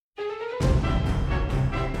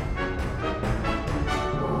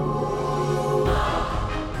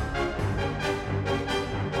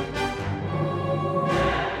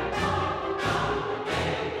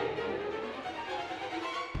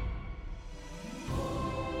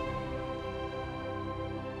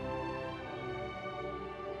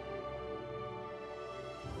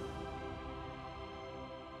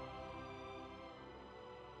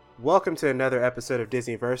Welcome to another episode of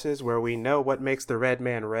Disney Versus, where we know what makes the red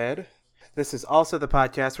man red. This is also the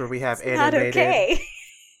podcast where we have it's animated... Not okay.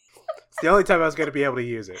 It's the only time I was going to be able to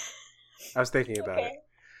use it. I was thinking about it.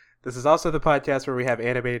 This is also the podcast where we have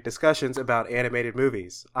animated discussions about animated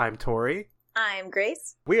movies. I'm Tori. I'm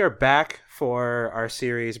Grace. We are back for our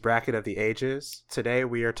series Bracket of the Ages. Today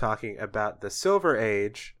we are talking about the Silver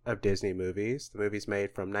Age of Disney movies, the movies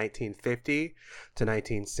made from 1950 to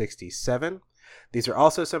 1967. These are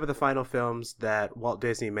also some of the final films that Walt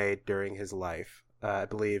Disney made during his life. I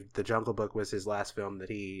believe The Jungle Book was his last film that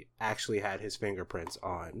he actually had his fingerprints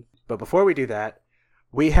on. But before we do that,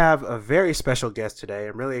 we have a very special guest today.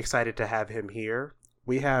 I'm really excited to have him here.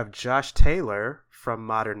 We have Josh Taylor from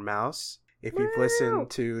Modern Mouse. If you've listened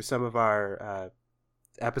to some of our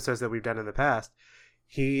episodes that we've done in the past,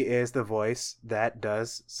 he is the voice that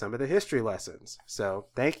does some of the history lessons. So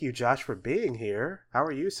thank you, Josh, for being here. How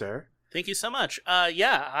are you, sir? Thank you so much.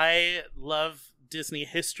 I love Disney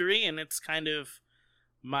history, and it's kind of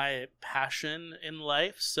my passion in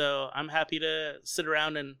life. So I'm happy to sit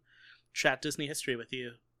around and chat Disney history with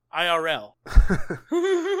you. IRL.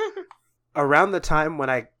 Around the time when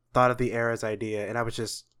I thought of the Eras idea, and I was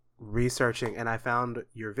just researching, and I found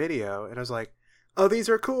your video, and I was like, oh, these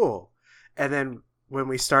are cool. And then when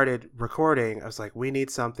we started recording, I was like, we need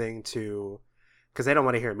something to... Because they don't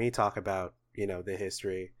want to hear me talk about, the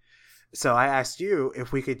history. So I asked you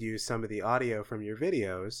if we could use some of the audio from your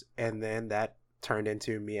videos, and then that turned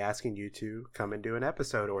into me asking you to come and do an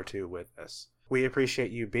episode or two with us. We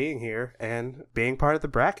appreciate you being here and being part of the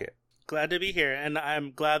bracket. Glad to be here, and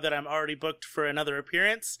I'm glad that I'm already booked for another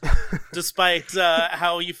appearance, despite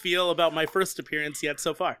how you feel about my first appearance yet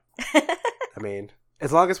so far. I mean,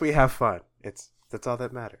 as long as we have fun, that's all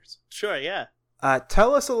that matters. Sure, yeah.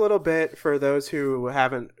 Tell us a little bit for those who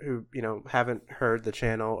haven't heard the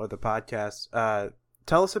channel or the podcast.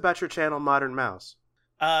 Tell us about your channel, Modern Mouse.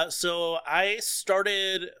 So I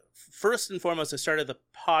started, first and foremost, I started the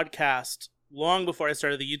podcast long before I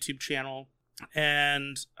started the YouTube channel.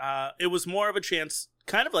 And it was more of a chance,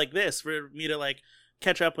 kind of like this, for me to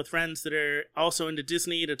catch up with friends that are also into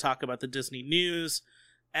Disney, to talk about the Disney news.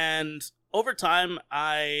 And over time,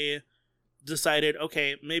 I decided,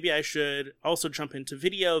 okay, maybe I should also jump into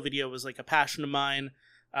video. Video was a passion of mine.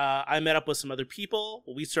 I met up with some other people.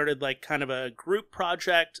 We started kind of a group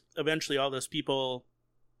project. Eventually, all those people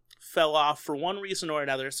fell off for one reason or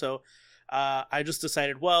another. So I just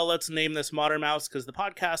decided, well, let's name this Modern Mouse because the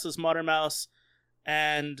podcast is Modern Mouse.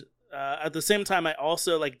 And at the same time, I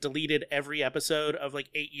also deleted every episode of 8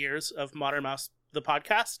 years of Modern Mouse, the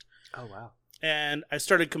podcast. Oh, wow. And I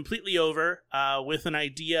started completely over with an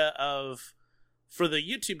idea of, for the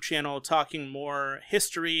YouTube channel, talking more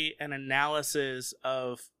history and analysis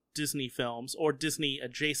of Disney films or Disney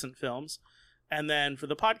adjacent films. And then for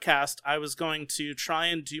the podcast, I was going to try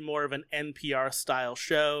and do more of an NPR style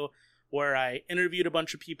show where I interviewed a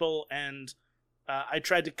bunch of people and I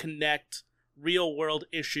tried to connect real world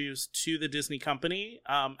issues to the Disney company,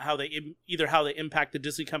 how they impact the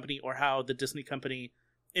Disney company or how the Disney company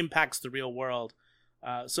impacts the real world.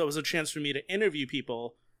 So it was a chance for me to interview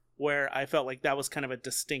people where I felt like that was kind of a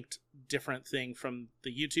distinct, different thing from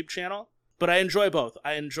the YouTube channel. But I enjoy both.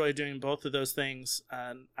 I enjoy doing both of those things,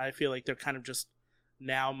 and I feel like they're kind of just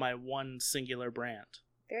now my one singular brand.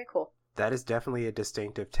 Very cool. That is definitely a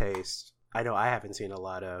distinctive taste. I know I haven't seen a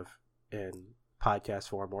lot of in podcast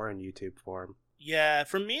form or in YouTube form. Yeah,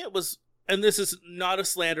 for me it was... And this is not a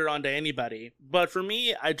slander onto anybody, but for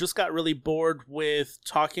me, I just got really bored with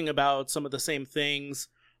talking about some of the same things,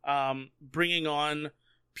 bringing on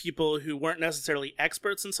people who weren't necessarily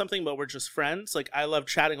experts in something, but were just friends. I love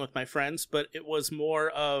chatting with my friends, but it was more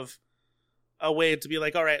of a way to be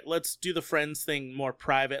all right, let's do the friends thing more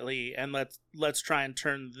privately, and let's try and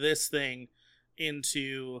turn this thing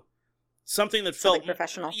into something that felt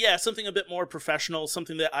professional. Yeah, something a bit more professional,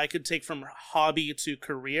 something that I could take from hobby to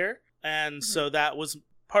career. And so that was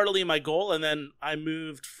partly my goal. And then I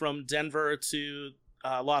moved from Denver to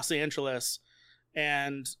Los Angeles.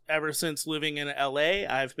 And ever since living in LA,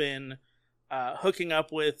 I've been hooking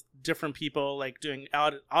up with different people, doing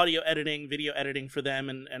audio editing, video editing for them.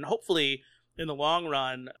 And hopefully, in the long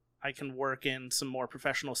run, I can work in some more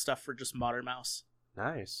professional stuff for just Modern Mouse.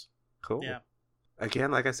 Nice. Cool. Yeah. Again,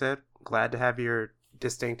 like I said, glad to have your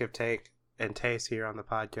distinctive take and taste here on the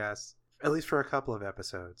podcast, at least for a couple of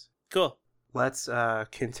episodes. Cool. Let's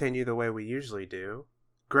continue the way we usually do.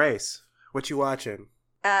 Grace, what you watching?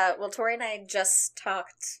 Well, Tori and I just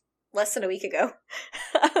talked less than a week ago.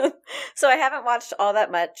 So I haven't watched all that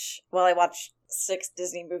much. Well, I watched 6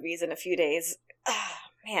 Disney movies in a few days.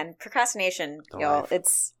 Man, procrastination, y'all. Life.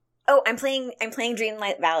 It's Oh, I'm playing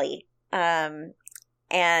Dreamlight Valley. And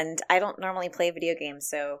I don't normally play video games,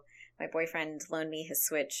 so my boyfriend loaned me his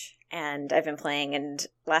Switch, and I've been playing. And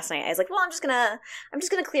last night I was like, "Well, I'm just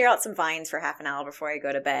gonna clear out some vines for half an hour before I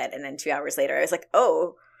go to bed." And then 2 hours later, I was like,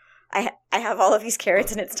 "Oh, I have all of these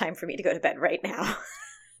carrots, and it's time for me to go to bed right now."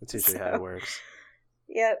 That's usually how it works.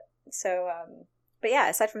 Yep. So, but yeah,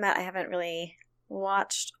 aside from that, I haven't really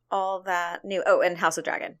watched all that new. Oh, and House of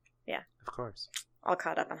Dragon. Yeah, Of course. all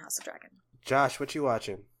caught up on House of Dragon. Josh, what you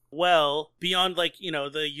watching? Well, beyond like,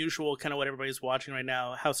 the usual kind of what everybody's watching right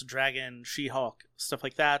now, House of Dragon, She-Hulk, stuff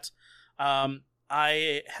like that.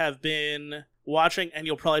 I have been watching, and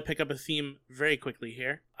you'll probably pick up a theme very quickly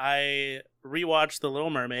here. I rewatched The Little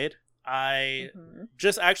Mermaid. I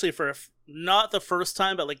just actually not the first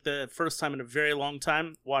time, but like the first time in a very long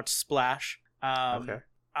time, watched Splash. Okay.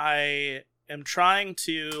 I am trying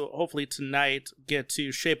to, hopefully tonight, get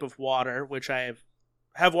to Shape of Water, which I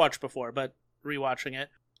have watched before, but rewatching it.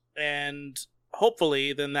 And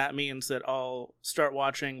hopefully then that means that I'll start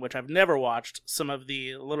watching, which I've never watched, some of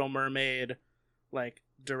the Little Mermaid like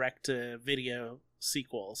direct to video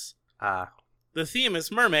sequels. The theme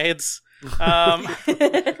is mermaids.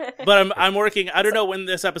 But I'm working, I don't know when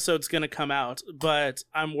this episode's going to come out, but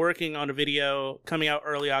I'm working on a video coming out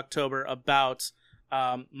early October about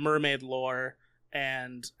mermaid lore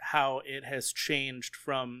and how it has changed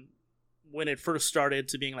from when it first started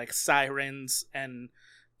to being like sirens and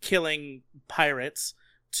killing pirates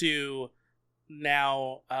to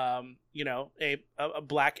now, a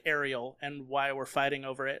black Ariel and why we're fighting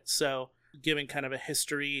over it. So giving kind of a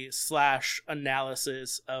history /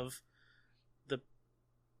 analysis of the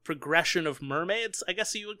progression of mermaids, I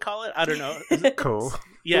guess you would call it. I don't know. Cool.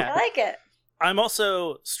 Yeah. I like it. I'm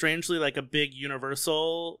also strangely like a big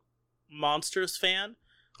Universal Monsters fan.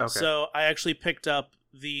 Okay. So I actually picked up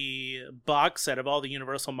the box set of all the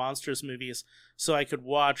Universal Monsters movies so I could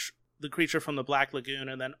watch The Creature from the Black Lagoon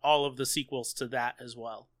and then all of the sequels to that as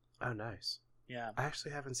well. Oh, nice. Yeah. I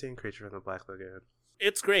actually haven't seen Creature from the Black Lagoon.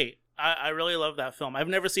 It's great. I really love that film. I've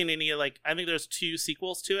never seen any, I think there's 2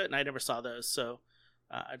 sequels to it, and I never saw those, so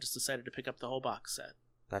I just decided to pick up the whole box set.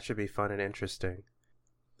 That should be fun and interesting.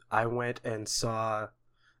 I went and saw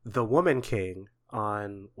The Woman King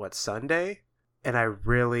on, Sunday? And I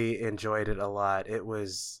really enjoyed it a lot. It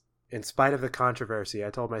was, in spite of the controversy, I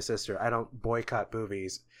told my sister I don't boycott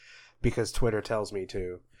movies because Twitter tells me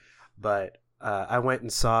to. But I went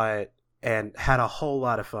and saw it and had a whole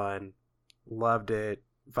lot of fun. Loved it.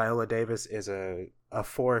 Viola Davis is a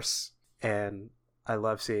force, and I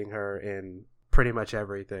love seeing her in pretty much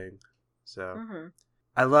everything. So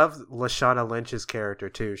I love Lashana Lynch's character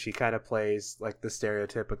too. She kind of plays like the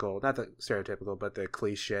stereotypical, not the stereotypical, but the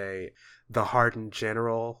cliche, the hardened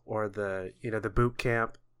general or the boot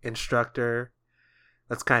camp instructor.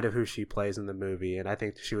 That's kind of who she plays in the movie, and I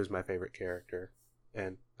think she was my favorite character.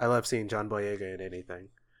 And I love seeing John Boyega in anything.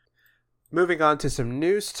 Moving on to some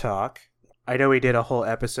news talk. I know we did a whole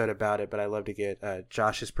episode about it, but I'd love to get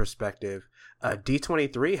Josh's perspective.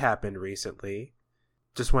 D23 happened recently.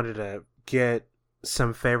 Just wanted to get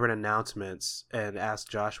some favorite announcements and ask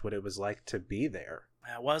Josh what it was like to be there.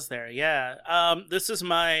 I was there, yeah. This is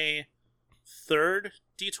my 3rd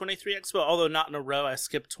D23 Expo, although not in a row. I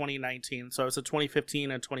skipped 2019, so it was a 2015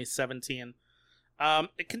 and 2017.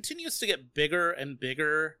 It continues to get bigger and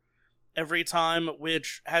bigger every time,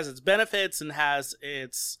 which has its benefits and has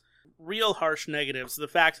its real harsh negatives. The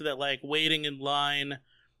fact that waiting in line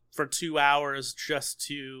for 2 hours just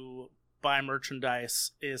to buy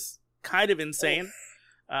merchandise is kind of insane.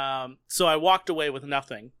 So I walked away with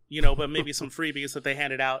nothing, but maybe some freebies that they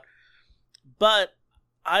handed out. But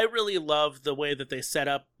I really love the way that they set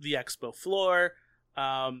up the expo floor.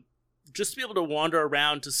 Just to be able to wander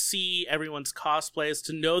around, to see everyone's cosplays,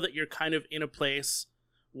 to know that you're kind of in a place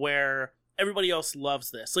where everybody else loves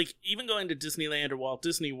this. Even going to Disneyland or Walt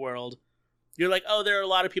Disney World, you're like, oh, there are a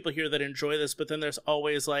lot of people here that enjoy this, but then there's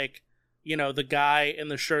always the guy in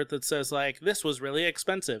the shirt that says this was really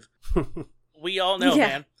expensive. We all know,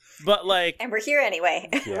 man. But and we're here anyway.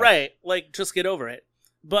 Yeah. Right. Just get over it.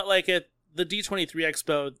 But at the D23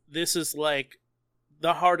 Expo, this is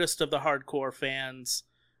the hardest of the hardcore fans.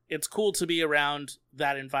 It's cool to be around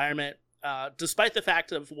that environment, despite the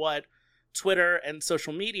fact of what Twitter and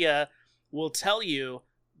social media will tell you.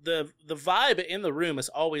 The vibe in the room is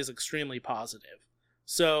always extremely positive.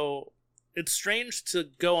 So it's strange to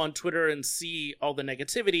go on Twitter and see all the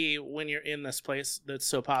negativity when you're in this place that's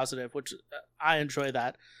so positive, which I enjoy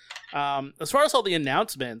that. As far as all the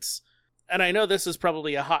announcements, and I know this is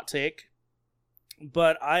probably a hot take,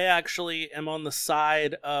 but I actually am on the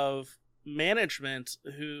side of management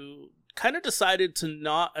who kind of decided to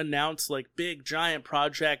not announce like big giant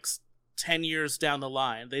projects 10 years down the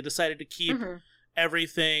line. They decided to keep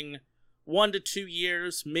everything 1 to 2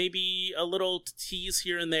 years, maybe a little tease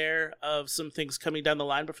here and there of some things coming down the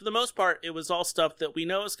line. But for the most part, it was all stuff that we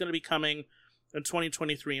know is going to be coming in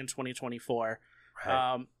 2023 and 2024.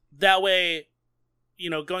 Right. That way, you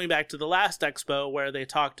know, going back to the last expo where they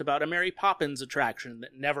talked about a Mary Poppins attraction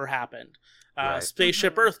that never happened. Right.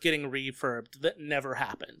 Spaceship Earth getting refurbed that never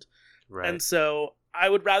happened. Right. And so I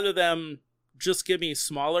would rather them just give me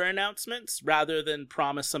smaller announcements rather than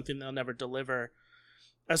promise something they'll never deliver.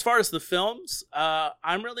 As far as the films,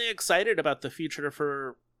 I'm really excited about the future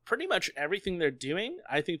for pretty much everything they're doing.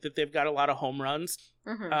 I think that they've got a lot of home runs.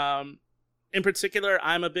 In particular,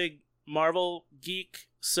 I'm a big Marvel geek,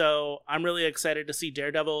 so I'm really excited to see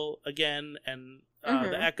Daredevil again and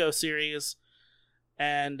the Echo series.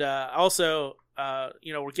 And also,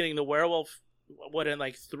 you know, we're getting the Werewolf, in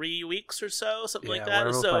like 3 weeks or so, something like that.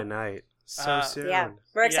 Werewolf by Night. So soon. Yeah,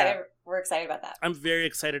 we're excited. Yeah. We're excited about that. I'm very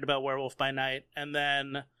excited about Werewolf by Night. And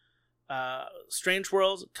then Strange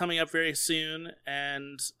World coming up very soon.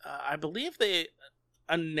 And I believe they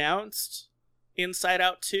announced Inside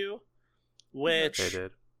Out 2, which They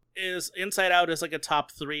did. is Inside Out is like a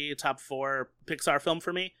top 3, top 4 Pixar film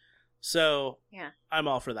for me. So yeah, I'm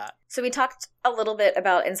all for that. So we talked a little bit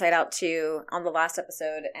about Inside Out 2 on the last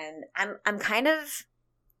episode, and I'm kind of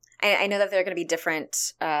I know that there are going to be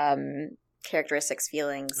different characteristics,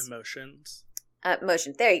 feelings, Emotions.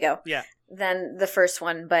 Motion. There you go. Yeah. Than the first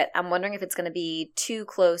one, but I'm wondering if it's going to be too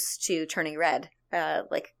close to Turning Red.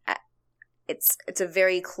 It's a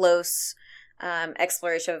very close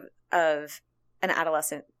exploration of an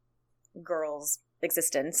adolescent girl's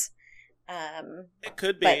existence. It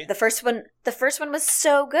could be. But the first one was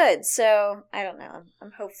so good. So I don't know.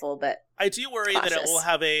 I'm hopeful, but I do worry cautious. that it will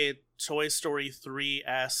have a Toy Story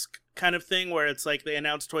 3-esque kind of thing where it's like they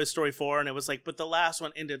announced Toy Story 4 and it was like, but the last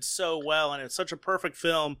one ended so well and it's such a perfect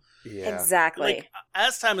film. Yeah. Exactly. Like,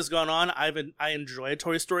 as time has gone on, I enjoyed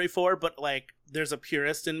Toy Story 4, but like there's a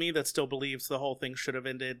purist in me that still believes the whole thing should have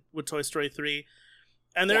ended with Toy Story 3.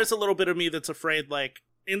 And there's a little bit of me that's afraid, like,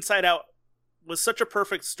 Inside Out was such a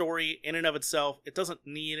perfect story in and of itself. It doesn't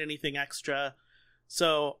need anything extra.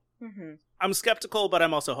 So I'm skeptical, but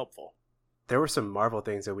I'm also hopeful. There were some Marvel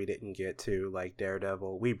things that we didn't get to, like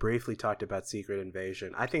Daredevil. We briefly talked about Secret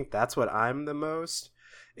Invasion. I think that's what I'm the most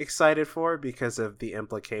excited for because of the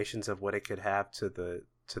implications of what it could have to the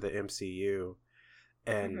MCU.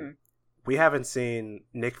 And we haven't seen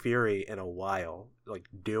Nick Fury in a while, like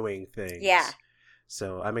doing things. Yeah.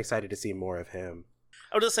 So I'm excited to see more of him.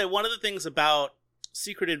 I would just say one of the things about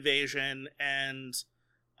Secret Invasion and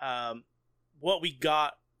what we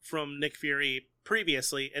got from Nick Fury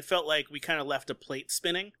previously, it felt like we kind of left a plate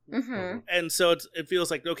spinning. And so it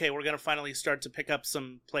feels like, okay, we're going to finally start to pick up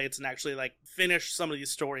some plates and actually like finish some of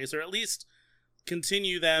these stories, or at least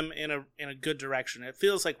continue them in a good direction. It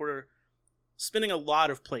feels like we're spinning a lot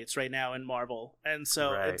of plates right now in Marvel. And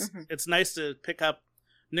so it's nice to pick up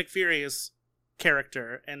Nick Fury's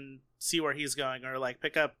character and see where he's going, or like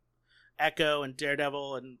pick up Echo and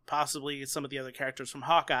Daredevil and possibly some of the other characters from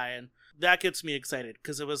Hawkeye, and that gets me excited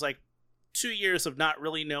because it was like 2 years of not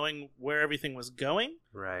really knowing where everything was going,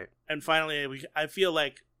 right? And finally I feel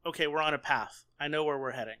like, okay, we're on a path. I know where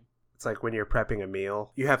we're heading. It's like when you're prepping a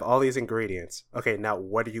meal, you have all these ingredients. Okay, now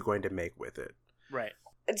what are you going to make with it? Right.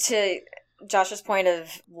 To Josh's point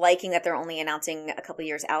of liking that they're only announcing a couple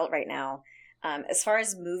years out right now, as far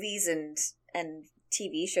as movies and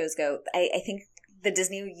TV shows go, I think the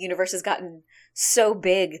Disney universe has gotten so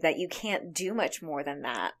big that you can't do much more than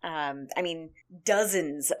that. I mean,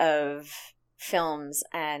 dozens of films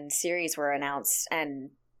and series were announced,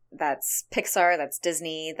 and that's Pixar, that's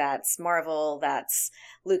Disney, that's Marvel, that's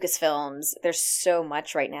Lucasfilms. There's so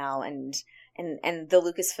much right now, and the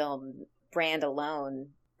Lucasfilm brand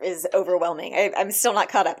alone is overwhelming. I'm still not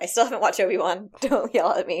caught up. I still haven't watched Obi-Wan. Don't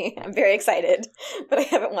yell at me. I'm very excited, but I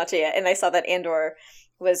haven't watched it yet. And I saw that Andor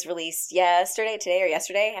was released today or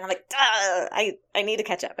yesterday, and I'm like, I need to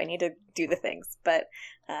catch up. I need to do the things. But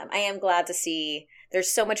I am glad to see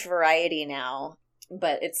there's so much variety now,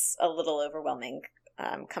 but it's a little overwhelming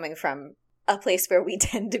coming from a place where we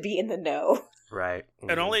tend to be in the know. Right.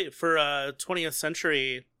 And only for 20th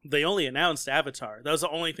Century, they only announced Avatar. That was the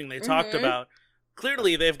only thing they talked about.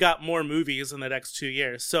 Clearly, they've got more movies in the next 2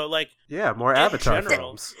 years. So, like, yeah, more Avatar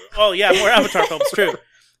films. Oh, yeah, more Avatar films, true.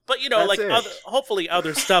 But, you know, That's like, hopefully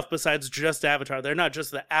other stuff besides just Avatar. They're not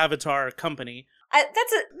just the Avatar company.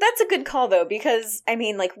 That's a good call, though, because, I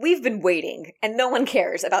mean, like, we've been waiting, and no one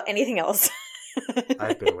cares about anything else.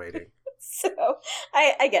 I've been waiting. So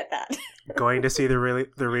I get that. Going to see the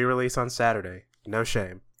re-release on Saturday. No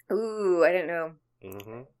shame. Ooh, I didn't know.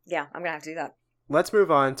 Mm-hmm. Yeah, I'm gonna have to do that. Let's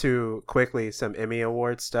move on to quickly some Emmy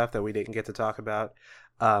Awards stuff that we didn't get to talk about.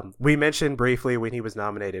 We mentioned briefly when he was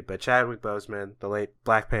nominated, but Chadwick Boseman, the late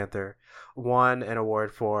Black Panther, won an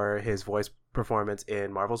award for his voice performance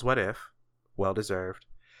in Marvel's What If. Well deserved.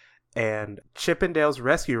 And Chippendale's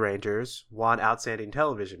Rescue Rangers won Outstanding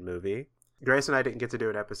Television Movie. Grace and I didn't get to do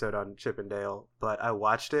an episode on Chippendale, but I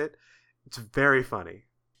watched it. It's very funny.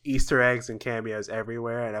 Easter eggs and cameos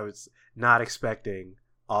everywhere, and I was not expecting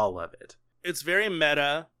all of it. It's very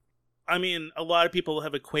meta. I mean, a lot of people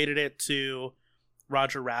have equated it to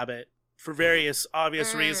Roger Rabbit for various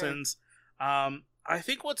obvious reasons. I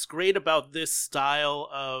think what's great about this style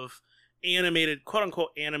of animated,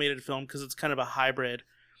 quote-unquote animated film, because it's kind of a hybrid,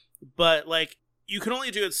 but like you can only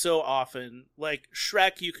do it so often. Like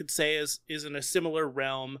Shrek, you could say is in a similar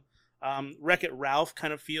realm. Wreck-It Ralph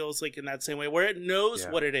kind of feels like in that same way, where it knows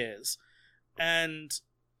what it is and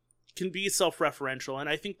can be self-referential, and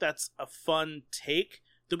I think that's a fun take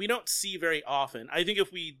that we don't see very often. I think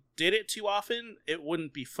if we did it too often, it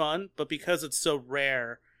wouldn't be fun, but because it's so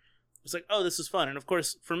rare, it's like, oh, this is fun. And of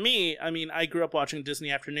course, for me, I mean, I grew up watching Disney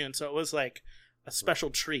Afternoon, so it was like a special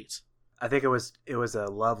treat. I think it was a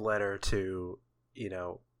love letter to,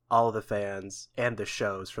 all of the fans and the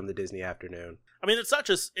shows from the Disney Afternoon. I mean, it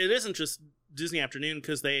isn't just Disney Afternoon,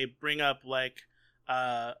 because they bring up like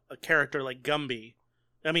a character like Gumby.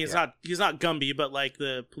 I mean, he's not Gumby, but like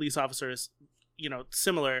the police officer is,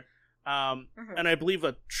 similar. And I believe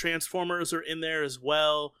Transformers are in there as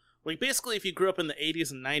well. Like basically, if you grew up in the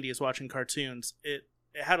 80s and 90s watching cartoons, it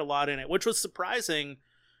had a lot in it, which was surprising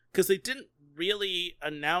because they didn't really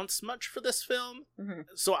announce much for this film.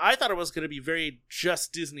 So I thought it was going to be very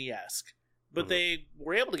just Disney-esque, but they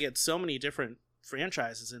were able to get so many different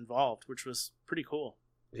franchises involved, which was pretty cool.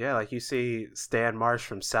 Yeah, like you see Stan Marsh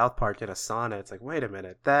from South Park in a sauna. It's like, wait a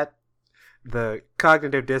minute, the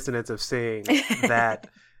cognitive dissonance of seeing that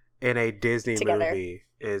in a Disney movie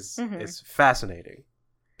is fascinating.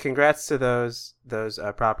 Congrats to those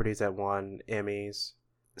properties that won Emmys.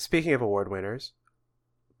 Speaking of award winners,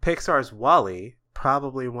 Pixar's WALL-E,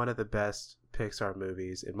 probably one of the best Pixar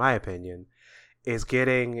movies in my opinion, is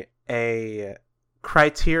getting a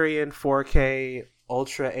Criterion 4K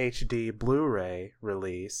Ultra HD Blu-ray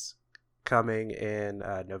release coming in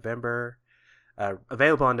November,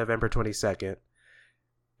 available on November 22nd.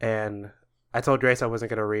 And I told Grace I wasn't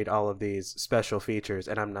going to read all of these special features,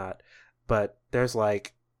 and I'm not. But there's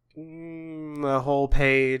like a whole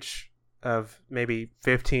page of maybe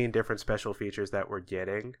 15 different special features that we're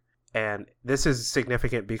getting. And this is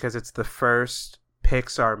significant because it's the first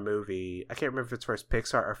Pixar movie, I can't remember if it's first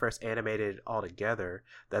Pixar or first animated altogether,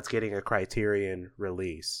 that's getting a Criterion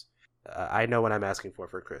release. I know what I'm asking for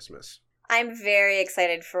Christmas. I'm very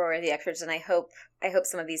excited for the extras, and I hope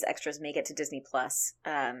some of these extras make it to Disney Plus,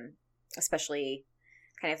 especially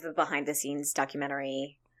kind of the behind the scenes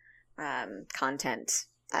documentary content.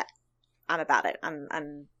 I'm about it.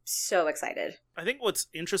 I'm so excited. I think what's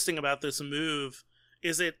interesting about this move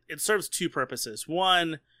is it serves two purposes.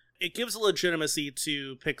 One, it gives legitimacy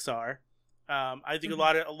to Pixar. I think a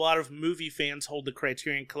lot of movie fans hold the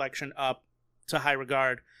Criterion Collection up to high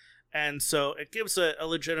regard, and so it gives a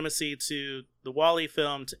legitimacy to the WALL-E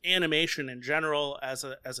film, to animation in general as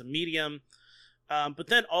a medium. But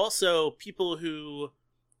then also people who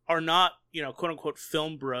are not, quote unquote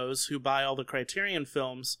film bros who buy all the Criterion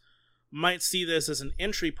films might see this as an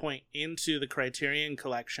entry point into the Criterion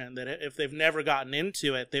Collection, that if they've never gotten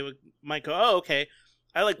into it, they might go, oh, okay,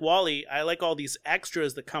 I like WALL-E. I like all these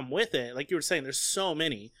extras that come with it. Like you were saying, there's so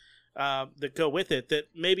many that go with it that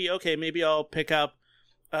maybe I'll pick up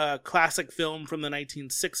a classic film from the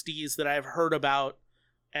 1960s that I've heard about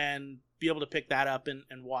and be able to pick that up and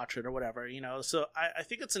watch it or whatever, So I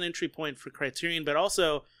think it's an entry point for Criterion, but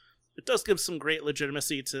also it does give some great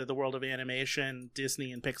legitimacy to the world of animation,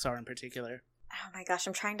 Disney and Pixar in particular. Oh my gosh,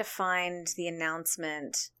 I'm trying to find the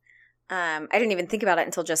announcement. I didn't even think about it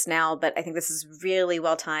until just now, but I think this is really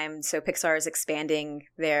well timed. So Pixar is expanding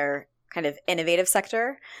their kind of innovative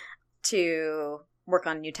sector to work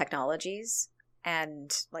on new technologies.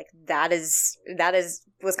 And like that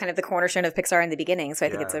was kind of the cornerstone of Pixar in the beginning. So I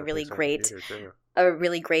think it's a really great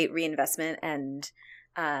reinvestment and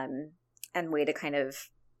way to kind of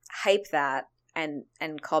hype that and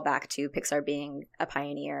call back to Pixar being a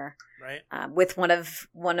pioneer, right? With one of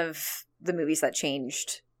the movies that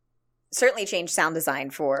certainly changed sound design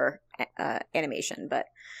for animation, but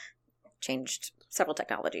changed several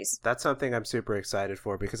technologies. That's something I'm super excited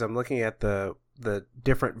for because I'm looking at the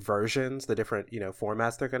different versions, the different,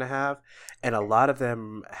 formats they're going to have, and a lot of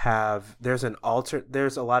them have there's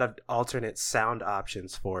a lot of alternate sound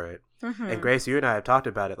options for it. Mm-hmm. And Grace, you and I have talked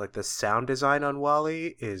about it. Like the sound design on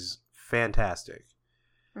WALL-E is fantastic.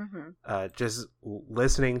 Mm-hmm. Just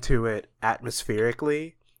listening to it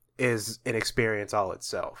atmospherically is an experience all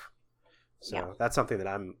itself. So that's something that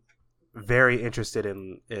I'm very interested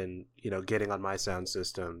in getting on my sound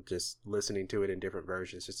system, just listening to it in different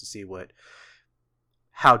versions just to see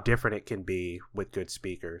how different it can be with good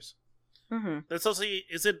speakers. Mm-hmm. That's also,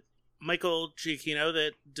 is it Michael Giacchino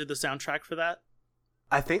that did the soundtrack for that?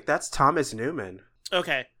 I think that's Thomas Newman.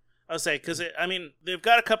 Okay. I'll say, because they've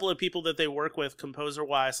got a couple of people that they work with composer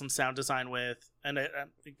wise and sound design with, and it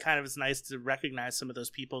kind of is nice to recognize some of those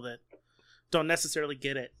people that don't necessarily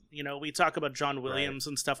get it. We talk about John Williams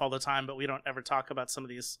and stuff all the time, but we don't ever talk about some of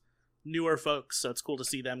these newer folks, so it's cool to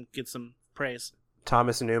see them get some praise.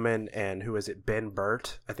 Thomas Newman and who is it? Ben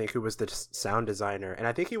Burt, I think, who was the sound designer, and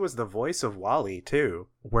I think he was the voice of WALL-E too,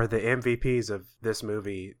 were the MVPs of this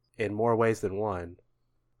movie in more ways than one.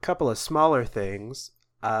 Couple of smaller things.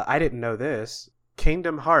 I didn't know this.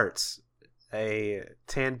 Kingdom Hearts, a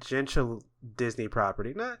tangential Disney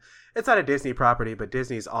property. It's not a Disney property, but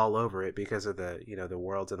Disney's all over it because of the the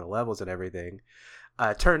worlds and the levels and everything.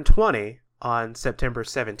 Turned 20 on September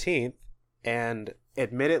 17th, and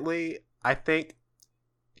admittedly, I think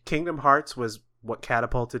Kingdom Hearts was what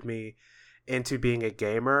catapulted me into being a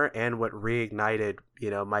gamer and what reignited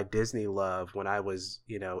my Disney love when I was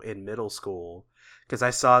in middle school. Because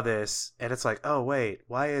I saw this, and it's like, oh, wait,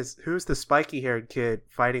 who's the spiky-haired kid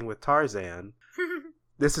fighting with Tarzan?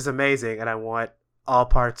 This is amazing, and I want all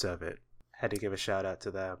parts of it. Had to give a shout-out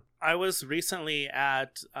to them. I was recently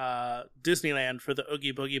at Disneyland for the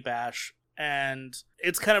Oogie Boogie Bash, and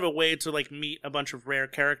it's kind of a way to, meet a bunch of rare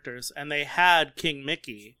characters, and they had King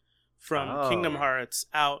Mickey from Kingdom Hearts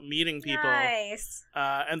out meeting people. Nice.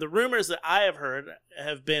 And the rumors that I have heard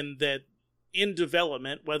have been that in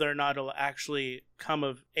development, whether or not it'll actually come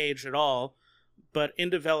of age at all, but in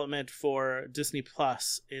development for Disney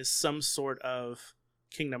Plus is some sort of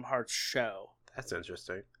Kingdom Hearts show. That's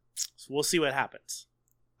interesting. So we'll see what happens.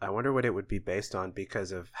 I wonder what it would be based on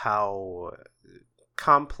because of how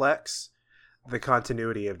complex the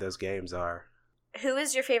continuity of those games are. Who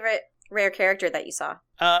is your favorite rare character that you saw?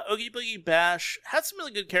 Oogie Boogie Bash had some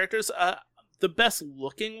really good characters. The best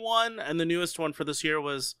looking one and the newest one for this year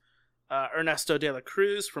was Ernesto de la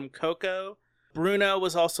Cruz from Coco. Bruno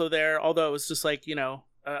was also there, although it was just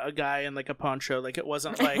a guy in a poncho. It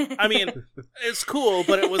wasn't it's cool,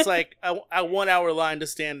 but it was a 1 hour line to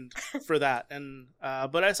stand for that. And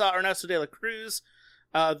but I saw Ernesto de la Cruz.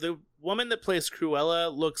 The woman that plays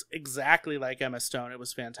Cruella looks exactly like Emma Stone. It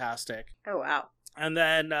was fantastic. Oh, wow. And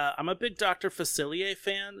then I'm a big Dr. Facilier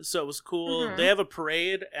fan, so it was cool. Mm-hmm. They have a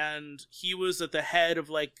parade, and he was at the head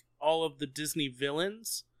of all of the Disney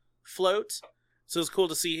villains float, so it was cool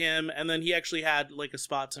to see him. And then he actually had a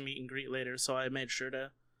spot to meet and greet later, so I made sure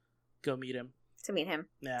to go meet him.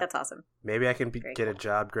 Yeah, that's awesome. Maybe I can get a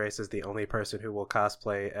job, Grace, as the only person who will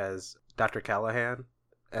cosplay as Dr. Callahan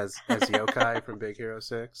as Yokai from Big Hero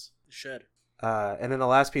 6. You should. And then the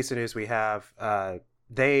last piece of news we have,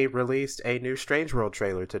 they released a new Strange World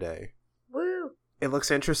trailer today. Woo! It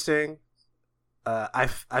looks interesting. I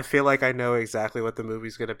feel like I know exactly what the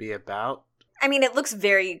movie's going to be about. I mean, it looks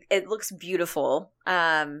beautiful.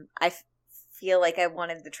 I feel like I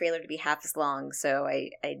wanted the trailer to be half as long, so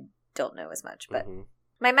I don't know as much. But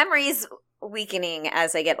my memory's weakening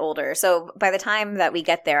as I get older, so by the time that we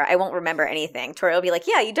get there, I won't remember anything. Tori will be like,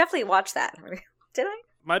 yeah, you definitely watched that. Did I?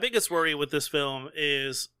 My biggest worry with this film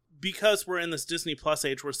is because we're in this Disney Plus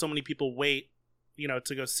age where so many people wait,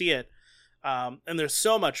 to go see it, and there's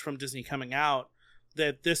so much from Disney coming out,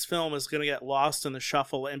 that this film is going to get lost in the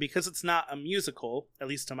shuffle. And because it's not a musical, at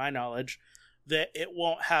least to my knowledge, that it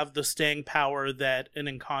won't have the staying power that an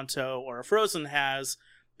Encanto or a Frozen has,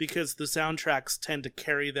 because the soundtracks tend to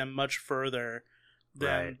carry them much further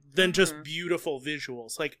than just beautiful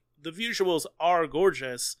visuals. The visuals are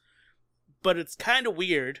gorgeous, but it's kind of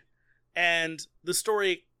weird, and the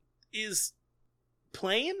story is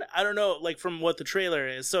plain. I don't know, from what the trailer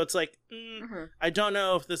is. So it's I don't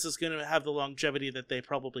know if this is going to have the longevity that they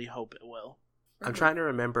probably hope it will. I'm trying to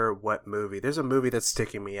remember what movie. There's a movie that's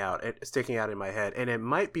sticking out in my head, and it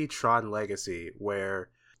might be Tron Legacy, where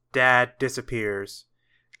dad disappears,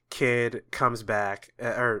 kid comes back,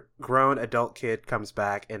 or grown adult kid comes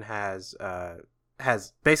back and has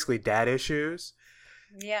basically dad issues.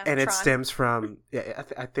 Yeah, and Tron. It stems from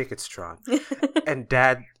I think it's Tron, and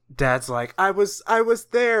dad Dad's like, I was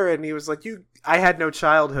there, and he was like, I had no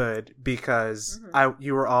childhood because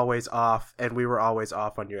you were always off, and we were always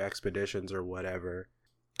off on your expeditions or whatever.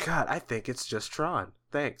 God, I think it's just Tron.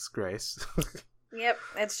 Thanks, Grace. Yep,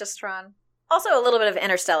 it's just Tron. Also a little bit of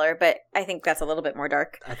Interstellar, but I think that's a little bit more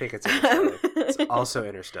dark. I think it's Interstellar. It's also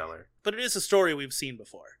Interstellar. But it is a story we've seen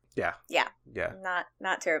before. Yeah. Yeah. Yeah.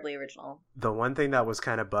 Not terribly original. The one thing that was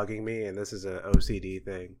kind of bugging me, and this is an OCD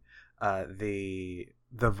thing,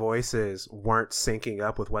 the voices weren't syncing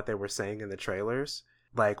up with what they were saying in the trailers.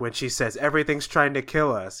 Like when she says everything's trying to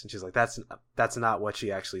kill us, and she's like, that's not what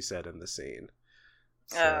she actually said in the scene.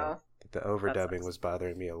 So the overdubbing was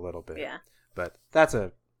bothering me a little bit. Yeah. But that's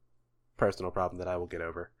a personal problem that I will get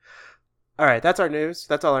over. All right, that's our news.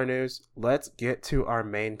 That's all our news. Let's get to our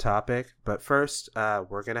main topic. But first,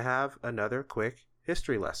 we're going to have another quick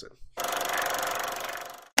history lesson.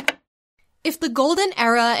 If the golden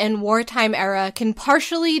era and wartime era can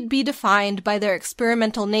partially be defined by their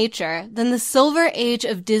experimental nature, then the silver age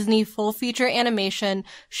of Disney full-feature animation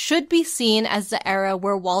should be seen as the era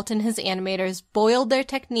where Walt and his animators boiled their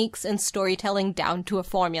techniques and storytelling down to a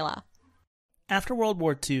formula. After World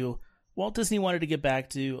War II, Walt Disney wanted to get back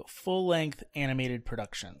to full-length animated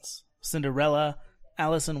productions. Cinderella,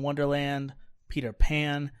 Alice in Wonderland, Peter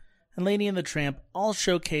Pan, and Lady and the Tramp all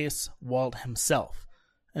showcase Walt himself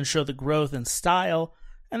and show the growth in style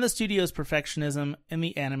and the studio's perfectionism in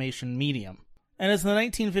the animation medium. And as the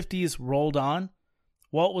 1950s rolled on,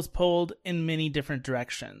 Walt was pulled in many different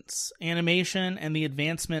directions. Animation and the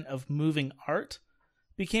advancement of moving art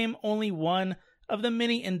became only one of the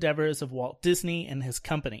many endeavors of Walt Disney and his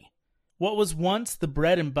company. What was once the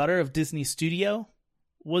bread and butter of Disney Studio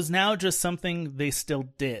was now just something they still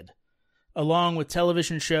did, along with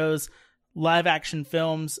television shows, live-action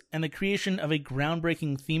films, and the creation of a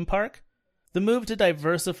groundbreaking theme park. The move to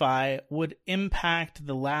diversify would impact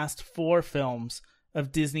the last 4 films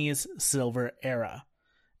of Disney's Silver Era.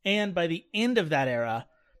 And by the end of that era,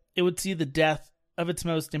 it would see the death of its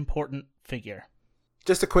most important figure.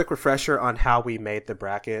 Just a quick refresher on how we made the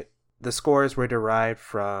bracket. The scores were derived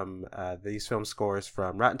from these film scores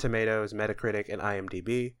from Rotten Tomatoes, Metacritic, and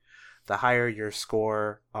IMDb. The higher your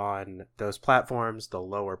score on those platforms, the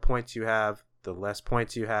lower points you have. The less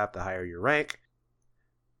points you have, the higher your rank.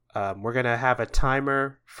 We're going to have a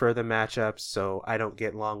timer for the matchups so I don't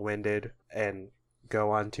get long-winded and go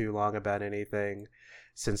on too long about anything.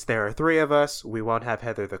 Since there are 3 of us, we won't have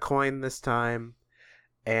Heather the Coin this time.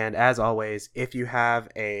 And as always, if you have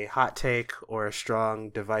a hot take or a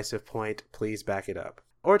strong divisive point, please back it up.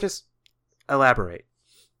 Or just elaborate.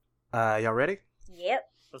 Y'all ready? Yep.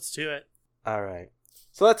 Let's do it. All right.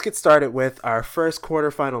 So let's get started with our first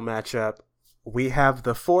quarterfinal matchup. We have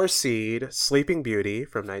the 4 seed Sleeping Beauty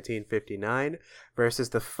from 1959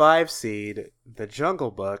 versus the 5 seed The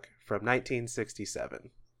Jungle Book from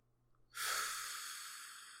 1967.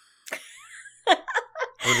 I'm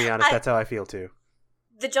going to be honest, that's how I feel too.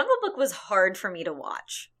 The Jungle Book was hard for me to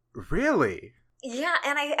watch. Really? Yeah,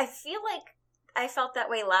 and I feel like I felt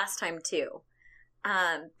that way last time too.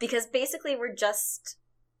 Because basically we're just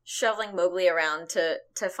shoveling Mowgli around to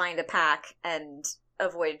find a pack and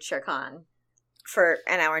avoid Shere Khan for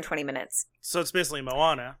an hour and 20 minutes. So it's basically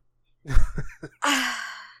Moana.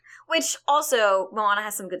 Which also, Moana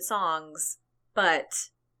has some good songs, but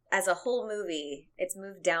as a whole movie, it's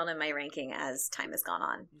moved down in my ranking as time has gone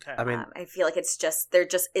on. Okay. I mean, I feel like there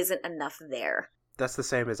just isn't enough there. that's the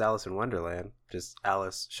same as Alice in Wonderland. Just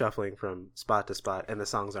Alice shuffling from spot to spot, and the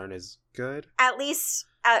songs aren't as good. At least,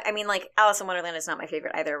 I mean, like, Alice in Wonderland is not my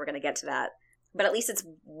favorite either. We're going to get to that. But at least it's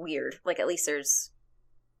weird. Like, at least there's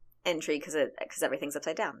intrigue because everything's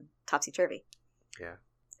upside down. Topsy-turvy. Yeah.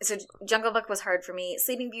 So Jungle Book was hard for me.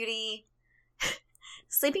 Sleeping Beauty,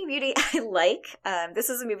 I like. This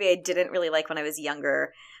is a movie I didn't really like when I was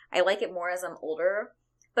younger. I like it more as I'm older.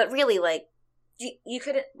 But really, like, you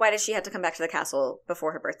couldn't... Why did she have to come back to the castle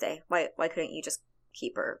before her birthday? Why couldn't you just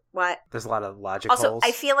keep her? Why? There's a lot of logic Also, holes.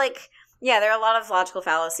 I feel like... Yeah, there are a lot of logical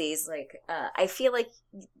fallacies. Like, I feel like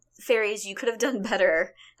fairies, you could have done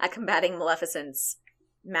better at combating Maleficent's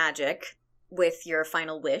magic with your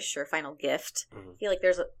final wish or final gift. Mhm. I feel like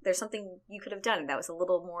there's something you could have done that was a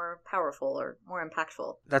little more powerful or more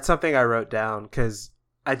impactful. That's something I wrote down because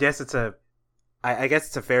I guess it's a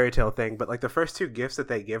fairy tale thing, but like the first 2 gifts that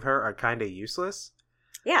they give her are kind of useless.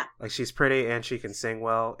 Yeah. Like she's pretty and she can sing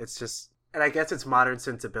well. It's just, and I guess it's modern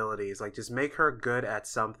sensibilities. Like just make her good at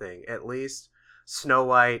something. At least Snow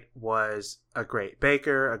White was a great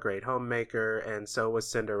baker, a great homemaker, and so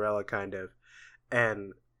was Cinderella kind of.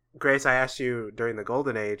 And Grace, I asked you during the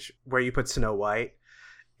Golden Age where you put Snow White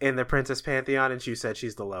in the Princess Pantheon, and you said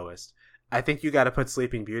she's the lowest. I think you got to put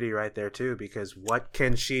Sleeping Beauty right there too, because what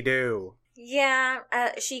can she do? Yeah,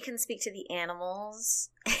 she can speak to the animals,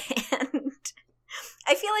 and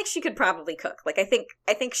I feel like she could probably cook. Like I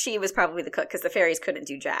think she was probably the cook because the fairies couldn't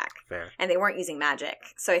do jack, Fair. and they weren't using magic.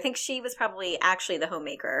 So I think she was probably actually the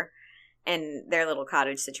homemaker in their little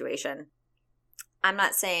cottage situation. I'm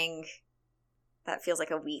not saying that feels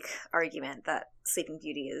like a weak argument that Sleeping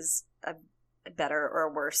Beauty is a better or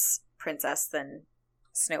a worse princess than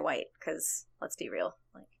Snow White, because let's be real.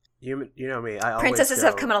 Like, You know me. I always princesses go,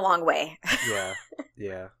 have come a long way.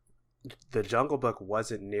 Yeah. The Jungle Book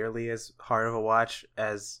wasn't nearly as hard of a watch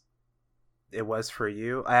as it was for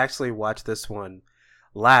you. I actually watched this one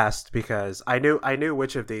last because I knew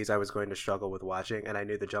which of these I was going to struggle with watching, and I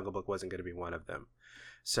knew the Jungle Book wasn't going to be one of them.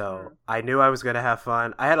 So I knew I was going to have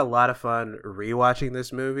fun. I had a lot of fun rewatching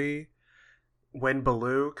this movie. When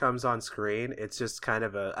Baloo comes on screen, it's just kind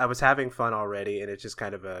of I was having fun already, and it's just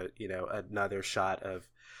kind of another shot of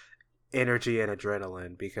energy and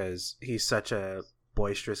adrenaline because he's such a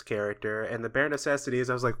boisterous character. And the bare necessities,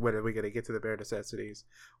 I was like, when are we going to get to the bare necessities?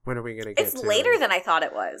 When are we going to get to It's later than I thought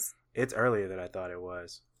it was. It's earlier than I thought it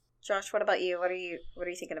was. Josh, what about you? What are you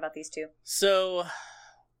thinking about these two? So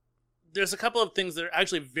there's a couple of things that are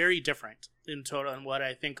actually very different in total and what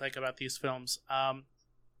I think like about these films.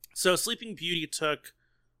 So Sleeping Beauty took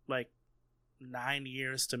like 9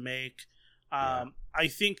 years to make. I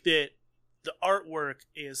think that the artwork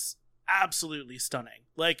is absolutely stunning.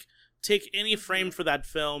 Like, take any frame for that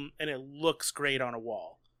film and it looks great on a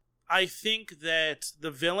wall. I think that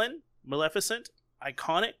the villain, Maleficent,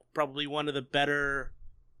 iconic, probably one of the better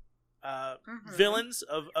villains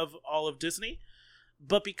of all of Disney.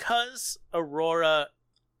 But because Aurora,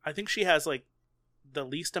 I think she has like the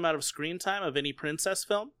least amount of screen time of any princess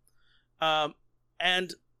film.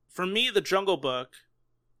 And for me, The Jungle Book,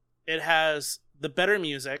 it has the better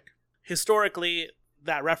music. Historically,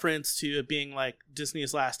 that reference to it being like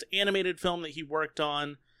Disney's last animated film that he worked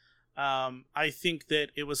on. I think that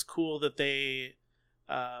it was cool that they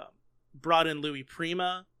brought in Louis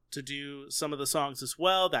Prima to do some of the songs as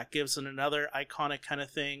well. That gives it another iconic kind of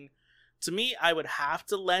thing. To me, I would have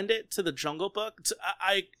to lend it to The Jungle Book.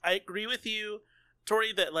 I agree with you,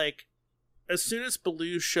 Tori, that like as soon as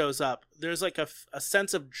Baloo shows up, there's like a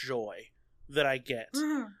sense of joy that I get.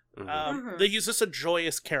 That he's just a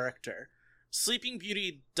joyous character. Sleeping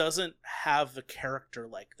Beauty doesn't have a character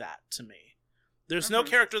like that to me. There's no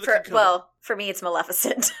character that can well, for me, it's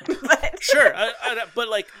Maleficent. But... Sure, but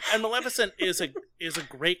like, and Maleficent is a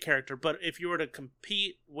great character. But if you were to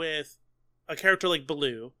compete with a character like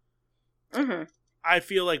Baloo, I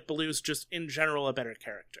feel like Baloo's just in general a better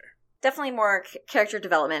character. Definitely more character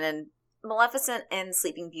development, and Maleficent and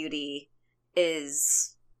Sleeping Beauty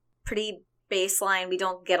is pretty baseline. We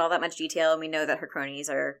don't get all that much detail, and we know that her cronies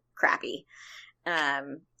are crappy.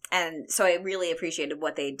 And so I really appreciated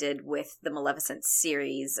what they did with the Maleficent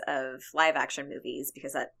series of live action movies,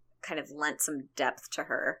 because that kind of lent some depth to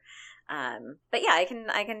her. But yeah, I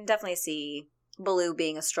can definitely see Baloo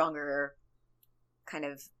being a stronger kind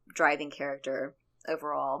of driving character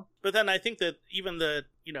overall. But then I think that even the,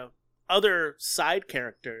 other side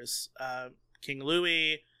characters, King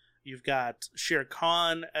Louis, you've got Shere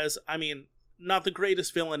Khan as, not the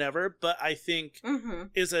greatest villain ever, but I think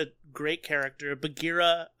is a great character.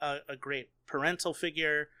 Bagheera, a great parental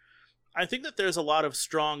figure. I think that there's a lot of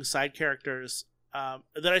strong side characters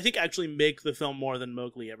that I think actually make the film more than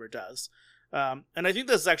Mowgli ever does. And I think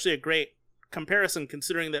this is actually a great comparison,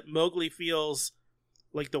 considering that Mowgli feels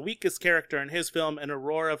like the weakest character in his film, and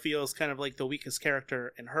Aurora feels kind of like the weakest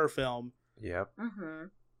character in her film. Yep.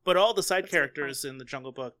 But all the side characters in The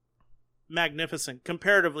Jungle Book, magnificent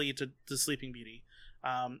comparatively to Sleeping Beauty.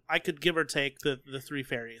 I could give or take the three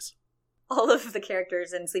fairies. All of the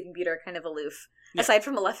characters in Sleeping Beauty are kind of aloof, aside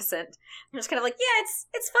from Maleficent. They're just kind of like, yeah,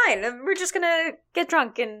 it's fine. We're just gonna get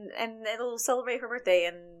drunk and it'll celebrate her birthday,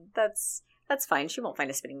 and that's fine. She won't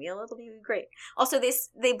find a spinning wheel. It'll be great. Also,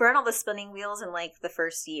 they burn all the spinning wheels in like the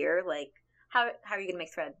first year. Like, how are you gonna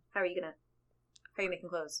make thread? How are you making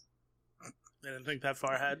clothes? I didn't think that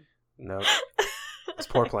far ahead. No, it's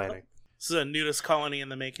poor planning. This is a nudist colony in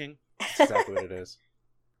the making. That's exactly what it is.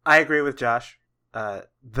 I agree with Josh.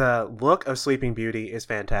 The look of Sleeping Beauty is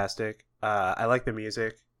fantastic. I like the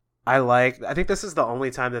music. I think this is the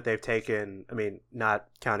only time that they've taken, not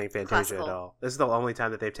counting Fantasia Classical. at all, this is the only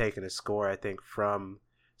time that they've taken a score, I think, from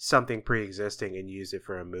something pre-existing and used it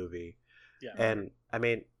for a movie. Yeah. And,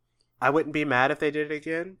 I wouldn't be mad if they did it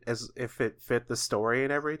again, as if it fit the story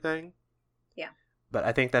and everything. Yeah. But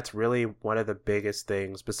I think that's really one of the biggest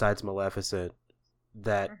things, besides Maleficent,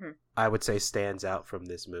 that I would say stands out from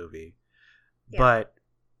this movie. Yeah. But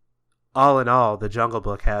all in all, The Jungle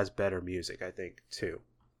Book has better music, I think, too.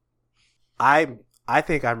 I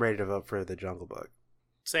think I'm ready to vote for The Jungle Book.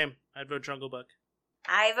 Same. I'd vote Jungle Book.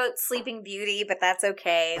 I vote Sleeping Beauty, but that's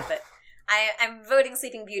okay. But I'm voting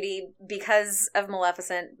Sleeping Beauty because of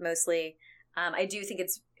Maleficent, mostly. I do think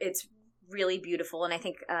it's really beautiful, and I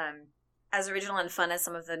think as original and fun as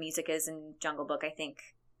some of the music is in Jungle Book, I think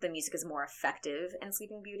the music is more effective in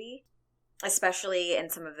Sleeping Beauty, especially in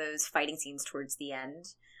some of those fighting scenes towards the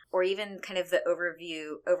end, or even kind of the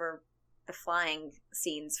overview over the flying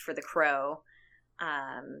scenes for the crow,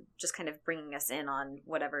 just kind of bringing us in on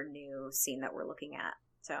whatever new scene that we're looking at.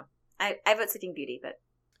 So I vote Sleeping Beauty, but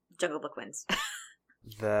Jungle Book wins.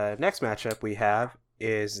 The next matchup we have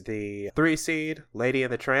is the 3 seed Lady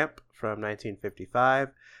and the Tramp from 1955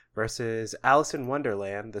 versus Alice in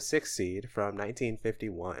Wonderland, the 6 seed from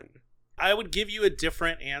 1951. I would give you a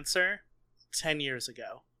different answer 10 years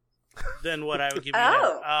ago than what I would give you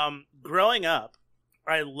Oh. now. Growing up,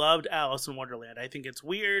 I loved Alice in Wonderland. I think it's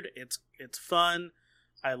weird. It's fun.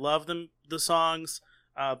 I love the songs.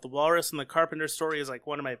 The Walrus and the Carpenter story is like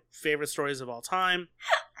one of my favorite stories of all time.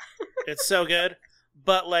 It's so good.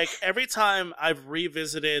 But like every time I've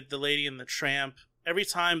revisited The Lady and the Tramp, every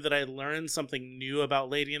time that I learn something new about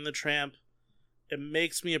Lady and the Tramp, it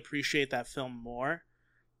makes me appreciate that film more.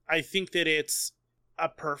 I think that it's a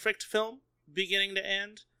perfect film, beginning to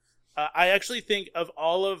end. I actually think of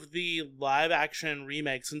all of the live-action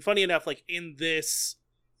remakes, and funny enough, like in this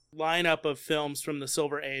lineup of films from the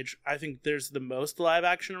Silver Age, I think there's the most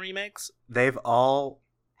live-action remakes. They've all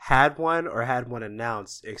had one or had one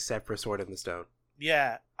announced, except for Sword in the Stone.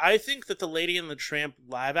 Yeah, I think that The Lady and the Tramp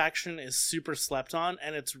live action is super slept on,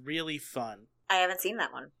 and it's really fun. I haven't seen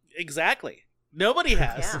that one. Exactly. Nobody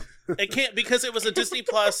has. Yeah. It can't, because it was a Disney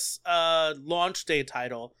Plus launch day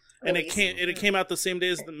title, and Release. it came out the same day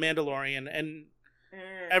as The Mandalorian, and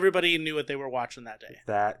everybody knew what they were watching that day.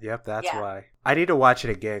 That's Yeah. why. I need to watch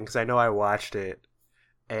it again, because I know I watched it,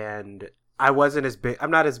 and I wasn't as big.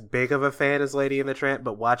 I'm not as big of a fan as Lady and the Tramp,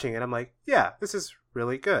 but watching it, I'm like, yeah, this is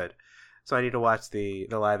really good. So I need to watch the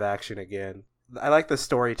live action again. I like the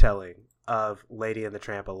storytelling of Lady and the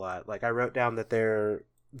Tramp a lot. Like, I wrote down that the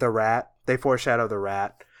rat, they foreshadow the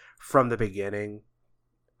rat from the beginning,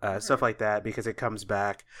 stuff like that, because it comes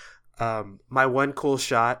back. My one cool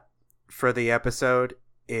shot for the episode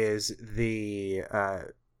is the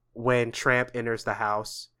when Tramp enters the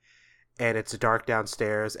house and it's dark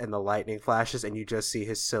downstairs and the lightning flashes and you just see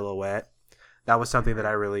his silhouette. That was something that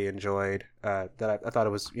I really enjoyed. That I thought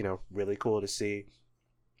it was, really cool to see.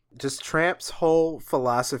 Just Tramp's whole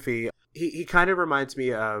philosophy. He kind of reminds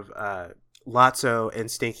me of Lotso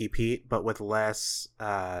and Stinky Pete, but with less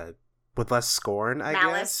scorn, I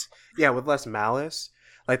Malice. guess. Yeah, with less malice.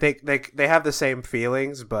 Like they have the same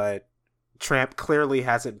feelings, but Tramp clearly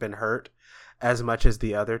hasn't been hurt as much as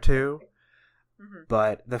the other two. Mm-hmm.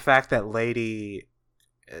 But the fact that Lady,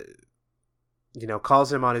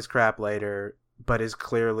 calls him on his crap later, but is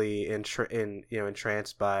clearly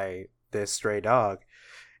entranced by this stray dog,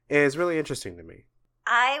 is really interesting to me.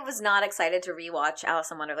 I was not excited to rewatch Alice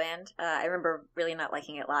in Wonderland. I remember really not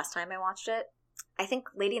liking it last time I watched it. I think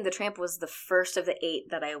Lady and the Tramp was the first of the 8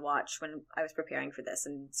 that I watched when I was preparing for this,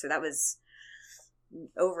 and so that was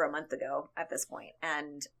over a month ago at this point.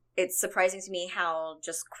 And it's surprising to me how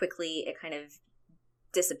just quickly it kind of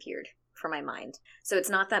disappeared from my mind. So it's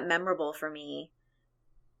not that memorable for me.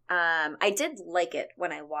 I did like it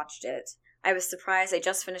when I watched it. I was surprised. I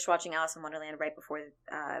just finished watching Alice in Wonderland right before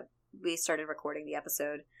we started recording the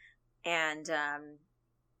episode, and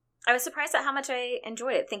I was surprised at how much I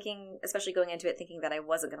enjoyed it, especially going into it thinking that I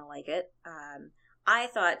wasn't going to like it. I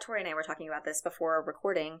thought, Tori and I were talking about this before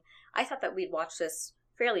recording, I thought that we'd watched this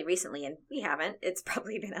fairly recently, and we haven't. It's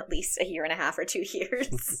probably been at least a year and a half or 2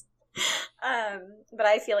 years. But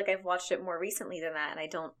I feel like I've watched it more recently than that,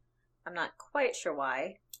 and I'm not quite sure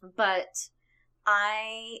why. But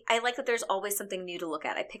I like that there's always something new to look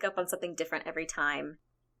at. I pick up on something different every time.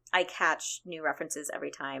 I catch new references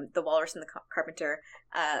every time. The Walrus and the Carpenter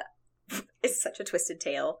is such a twisted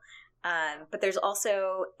tale. But there's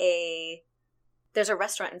also there's a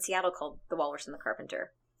restaurant in Seattle called The Walrus and the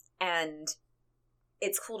Carpenter. And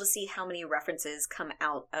it's cool to see how many references come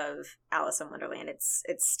out of Alice in Wonderland. It's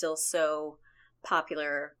still so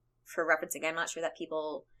popular for referencing. I'm not sure that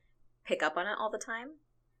people pick up on it all the time.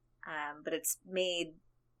 But it's made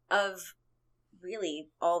of really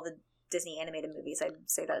all the Disney animated movies. I'd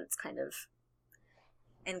say that it's kind of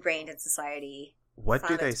ingrained in society. What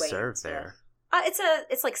do they serve there?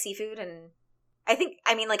 It's like seafood, and I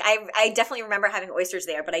definitely remember having oysters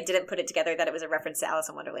there, but I didn't put it together that it was a reference to Alice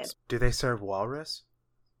in Wonderland. Do they serve walrus?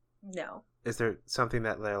 No. Is there something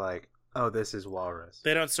that they're like, Oh, This Is Walrus.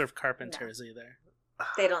 They don't serve carpenters either.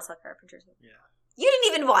 They don't sell carpenters. Yeah. You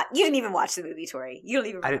didn't even watch the movie, Tori. You don't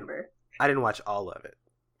even remember. I didn't watch all of it.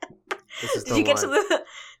 This is Did you get to the?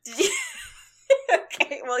 Did you?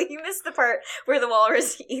 Okay, well, you missed the part where the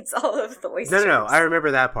walrus eats all of the oysters. No. I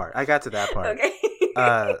remember that part. I got to that part.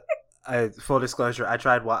 Okay. Full disclosure, I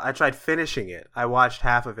tried finishing it. I watched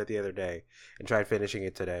half of it the other day and tried finishing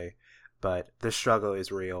it today, but the struggle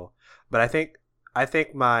is real. But I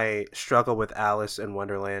think my struggle with Alice in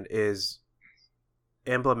Wonderland is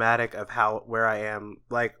emblematic of where I am,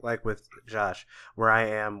 like with Josh, where I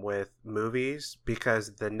am with movies,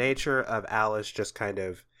 because the nature of Alice just kind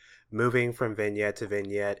of moving from vignette to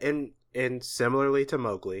vignette, and similarly to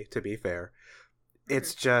Mowgli, to be fair,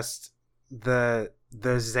 it's just the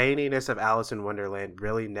zaniness of Alice in Wonderland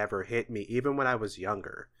really never hit me, even when I was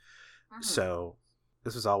younger. So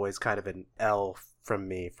this was always kind of an L from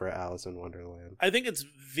me for Alice in Wonderland. I think it's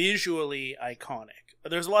visually iconic.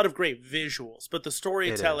 There's a lot of great visuals, but the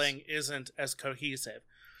storytelling isn't as cohesive.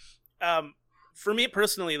 For me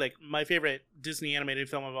personally, like, my favorite Disney animated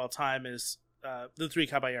film of all time is The Three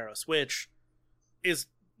Caballeros, which is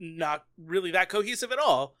not really that cohesive at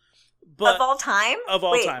all. But of all time? Of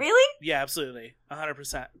all time. Really? Yeah, absolutely.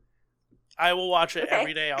 100%. I will watch it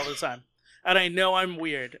every day, all the time. And I know I'm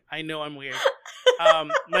weird.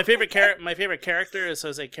 My favorite character is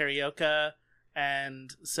Jose Carioca,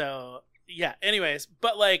 and so yeah. Anyways,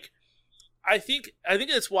 but like, I think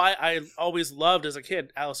that's why I always loved as a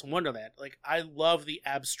kid Alice in Wonderland. Like, I love the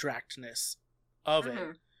abstractness of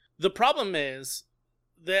it. The problem is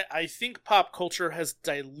that I think pop culture has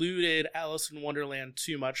diluted Alice in Wonderland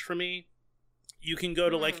too much for me. You can go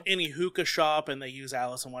to like any hookah shop and they use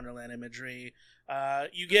Alice in Wonderland imagery.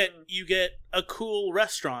 You get a cool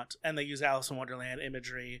restaurant and they use Alice in Wonderland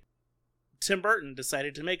imagery. Tim Burton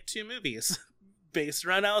decided to make 2 movies based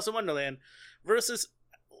around Alice in Wonderland, versus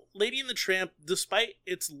Lady and the Tramp, despite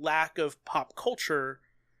its lack of pop culture,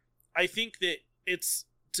 I think that it's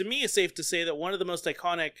safe to say that one of the most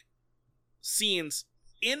iconic scenes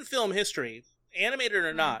in film history, animated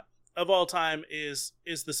or not, of all time is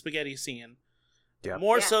the spaghetti scene. Yeah.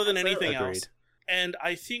 More so than absolutely. anything else. And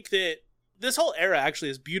I think that this whole era actually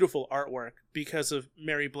is beautiful artwork because of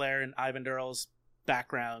Mary Blair and Ivan Durrell's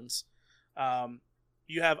backgrounds.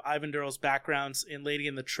 You have Ivan Durrell's backgrounds in Lady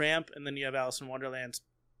and the Tramp, and then you have Alice in Wonderland's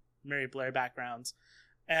Mary Blair backgrounds.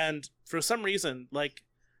 And for some reason, like,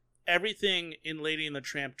 everything in Lady and the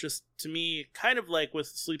Tramp, just, to me, kind of like with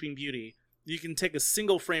Sleeping Beauty, you can take a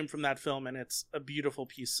single frame from that film and it's a beautiful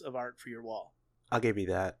piece of art for your wall. I'll give you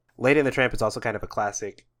that. Lady and the Tramp is also kind of a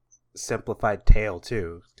classic simplified tale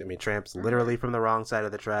too. I mean, Tramp's literally from the wrong side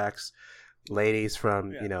of the tracks. Lady's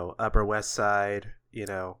from, Upper West Side,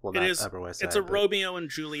 well, not Upper West Side. It's a Romeo and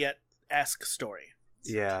Juliet-esque story.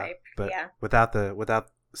 Yeah, but without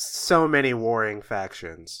so many warring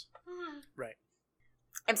factions. Right.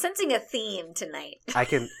 I'm sensing a theme tonight. I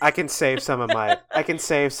can save some of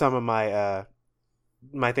my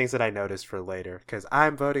my things that I noticed for later, because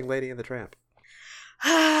I'm voting Lady and the Tramp.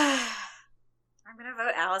 I'm gonna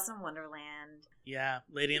vote Alice in Wonderland. Yeah,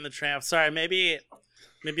 Lady and the Tramp. Sorry, maybe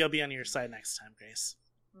I'll be on your side next time, Grace.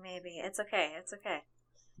 Maybe. It's okay.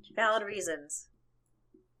 Valid reasons.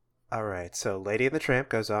 All right, so Lady and the Tramp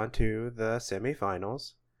goes on to the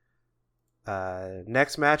semifinals.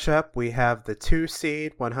 Next matchup, we have the 2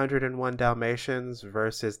 seed 101 Dalmatians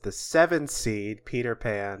versus the 7 seed Peter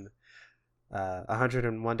Pan.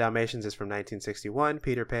 101 Dalmatians is from 1961.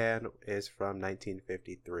 Peter Pan is from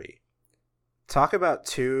 1953. Talk about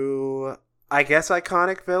 2, I guess,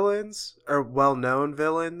 iconic villains, or well-known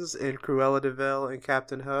villains in Cruella de Vil and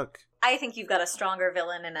Captain Hook. I think you've got a stronger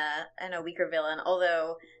villain and a weaker villain,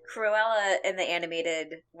 although Cruella in the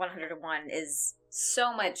animated 101 is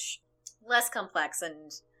so much less complex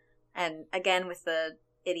and again with the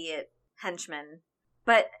idiot henchman.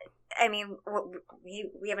 But I mean,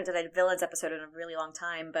 we haven't done a villains episode in a really long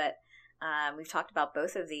time, but we've talked about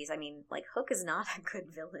both of these. I mean, like, Hook is not a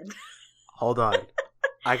good villain. Hold on,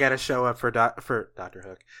 I gotta show up for Dr.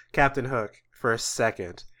 Hook, Captain Hook, for a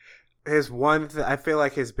second. His I feel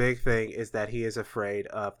like his big thing is that he is afraid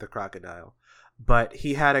of the crocodile, but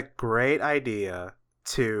he had a great idea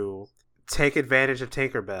to take advantage of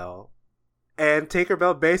Tinkerbell, and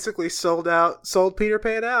Tinkerbell basically sold Peter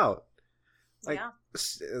Pan out. Like, yeah.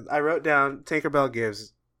 I wrote down, Tinkerbell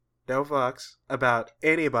gives no fucks about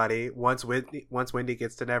anybody once Wendy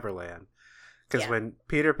gets to Neverland. Because when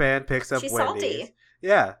Peter Pan picks up She's Wendy... salty.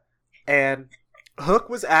 Yeah. And Hook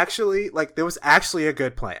was actually, like, there was actually a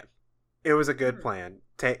good plan. It was a good plan.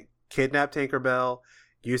 Kidnap Tinkerbell,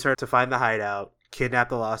 use her to find the hideout, kidnap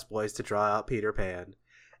the Lost Boys to draw out Peter Pan,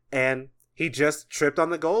 and he just tripped on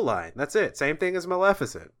the goal line. That's it. Same thing as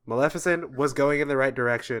Maleficent. Maleficent was going in the right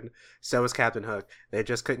direction. So was Captain Hook. They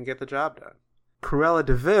just couldn't get the job done. Cruella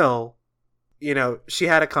de Vil, she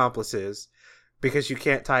had accomplices because you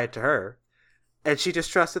can't tie it to her. And she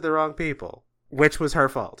just trusted the wrong people, which was her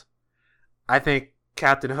fault. I think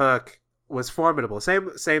Captain Hook was formidable. Same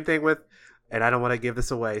thing with, and I don't want to give this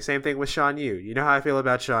away, same thing with Shan Yu. You know how I feel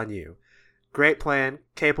about Shan Yu. Great plan,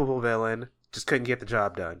 capable villain, just couldn't get the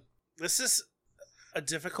job done. This is a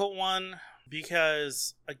difficult one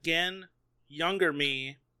because, again, younger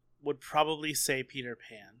me would probably say Peter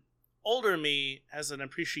Pan. Older me has an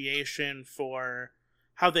appreciation for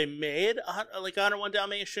how they made like 101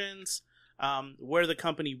 Dalmatians, where the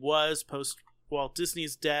company was post Walt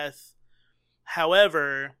Disney's death.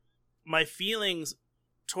 However, my feelings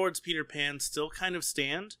towards Peter Pan still kind of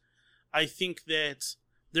stand. I think that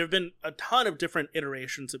there have been a ton of different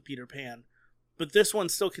iterations of Peter Pan, but this one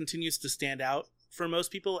still continues to stand out for most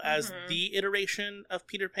people as the iteration of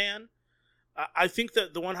Peter Pan. I think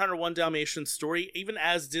that the 101 Dalmatians story, even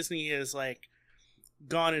as Disney has like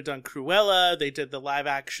gone and done Cruella, they did the live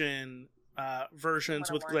action versions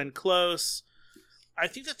with Glenn Close. I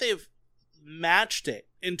think that they've matched it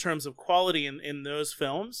in terms of quality in those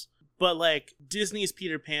films, but like Disney's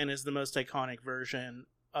Peter Pan is the most iconic version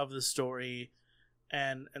of the story,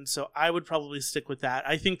 and so I would probably stick with that.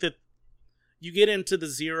 I think that you get into the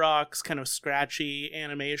Xerox kind of scratchy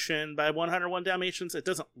animation by 101 Dalmatians, it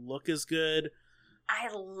doesn't look as good. I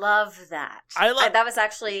love that. That was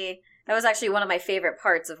actually one of my favorite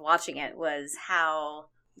parts of watching it, was how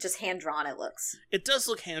just hand-drawn it looks. It does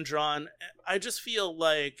look hand-drawn. I just feel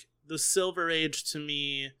like the Silver Age to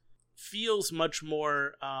me feels much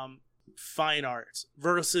more fine art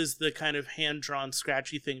versus the kind of hand-drawn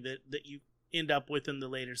scratchy thing that you end up with in the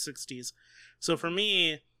later 60s. So for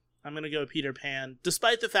me, I'm going to go Peter Pan,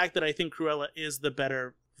 despite the fact that I think Cruella is the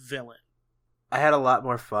better villain. I had a lot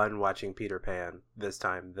more fun watching Peter Pan this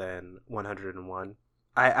time than 101.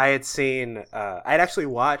 I had seen, I'd actually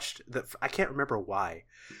watched, I can't remember why.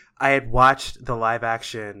 I had watched the live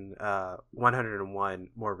action 101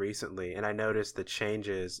 more recently, and I noticed the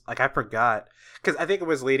changes. Like, I forgot, because I think it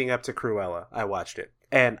was leading up to Cruella, I watched it.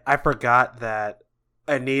 And I forgot that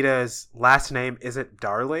Anita's last name isn't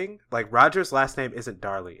Darling. Like, Roger's last name isn't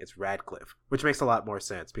Darling, it's Radcliffe, which makes a lot more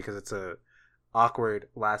sense because it's a awkward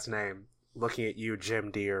last name, looking at you,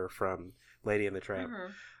 Jim Deere from Lady and the Tramp.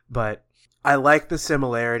 But I like the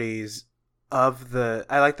similarities of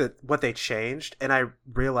what they changed, and I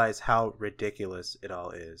realize how ridiculous it all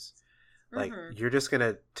is. Like, you're just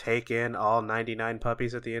gonna take in all 99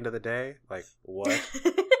 puppies at the end of the day? Like, what?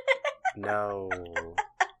 No,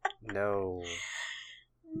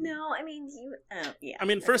 I mean, yeah. I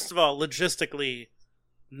mean, first of all, logistically,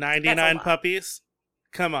 99 puppies?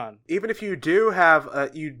 Come on. Even if you do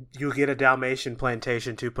have you get a Dalmatian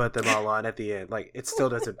plantation to put them all on at the end, like, it still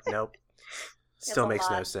doesn't. Nope. Still makes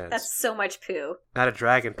no sense. That's so much poo. Not a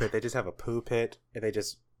dragon pit. They just have a poo pit and they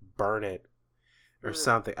just burn it or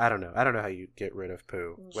something. I don't know how you get rid of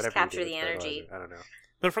poo. Just whatever capture the energy. I don't know.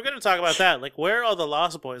 But if we're going to talk about that, like, where are all the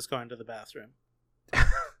Lost Boys going to the bathroom?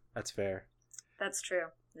 That's fair. That's true.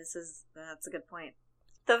 That's a good point.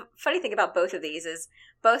 The funny thing about both of these is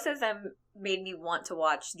both of them made me want to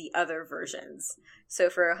watch the other versions. So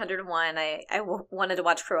for 101, I wanted to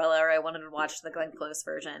watch Cruella, or I wanted to watch the Glenn Close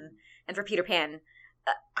version. And for Peter Pan,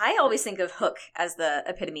 I always think of Hook as the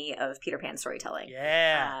epitome of Peter Pan storytelling.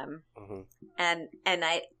 Yeah. And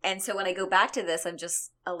so when I go back to this, I'm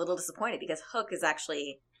just a little disappointed because Hook is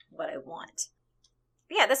actually what I want.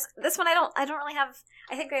 But yeah, this one I don't really have.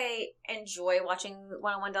 I think I enjoy watching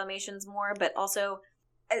 101 Dalmatians more, but also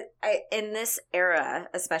I in this era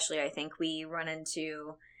especially, I think we run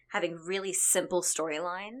into having really simple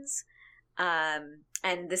storylines.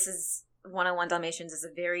 And this is 101 Dalmatians is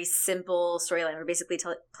a very simple storyline. We're basically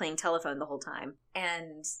playing telephone the whole time.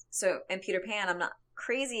 And so in Peter Pan, I'm not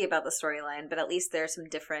crazy about the storyline, but at least there's some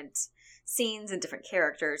different scenes and different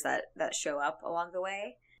characters that show up along the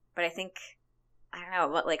way. But I think, I don't know,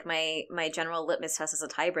 what, like my general litmus test as a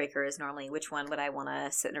tiebreaker is normally which one would I want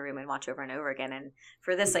to sit in a room and watch over and over again. And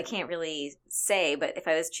for this, I can't really say, but if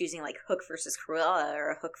I was choosing like Hook versus Cruella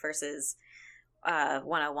or Hook versus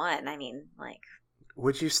 101, I mean, like,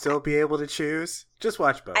 would you still be able to choose? Just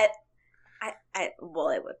watch both. Well,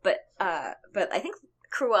 I would, but I think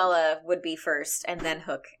Cruella would be first, and then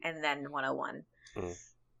Hook, and then 101.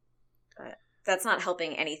 But that's not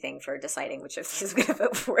helping anything for deciding which of these I'm going to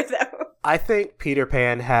vote for, though. I think Peter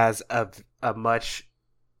Pan has a much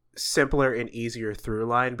simpler and easier through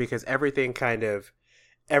line because everything kind of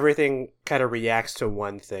reacts to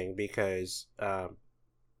one thing because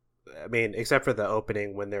I mean, except for the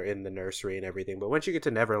opening when they're in the nursery and everything. But once you get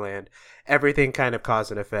to Neverland, everything kind of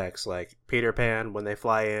cause and effects. Like Peter Pan, when they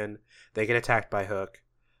fly in, they get attacked by Hook.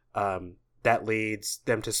 That leads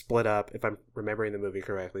them to split up. If I'm remembering the movie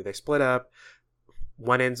correctly, they split up.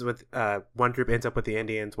 One group ends up with the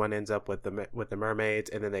Indians, one ends up with the mermaids,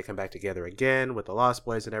 and then they come back together again with the Lost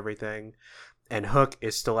Boys and everything. And Hook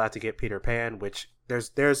is still out to get Peter Pan, which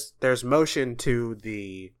there's motion to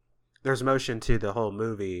the whole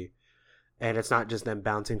movie, and it's not just them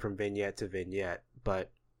bouncing from vignette to vignette. But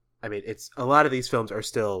I mean, it's a lot of these films are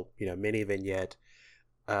still mini vignette,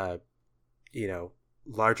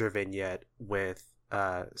 larger vignette with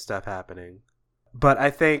stuff happening. But I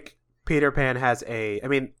think Peter Pan has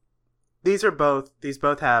these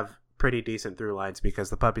both have pretty decent through lines, because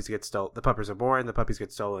the puppies are born, the puppies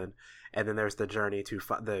get stolen, and then there's the journey to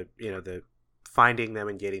the finding them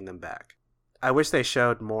and getting them back. I wish they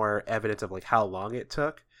showed more evidence of like how long it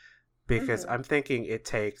took, because I'm thinking it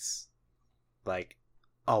takes like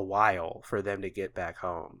a while for them to get back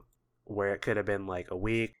home, where it could have been like a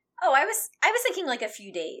week. Oh, I was thinking like a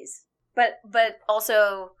few days, but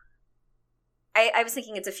also I was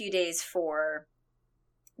thinking it's a few days for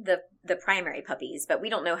the primary puppies, but we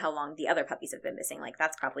don't know how long the other puppies have been missing. Like,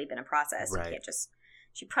 that's probably been a process. Right. You can't just.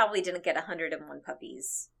 She probably didn't get 101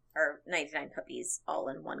 puppies or 99 puppies all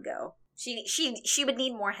in one go. She would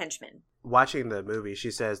need more henchmen. Watching the movie,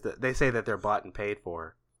 she says that they say that they're bought and paid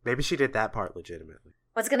for. Maybe she did that part legitimately.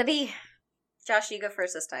 What's it gonna be? Josh, you go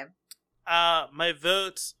first this time. My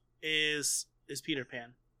vote is Peter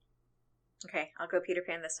Pan. Okay, I'll go Peter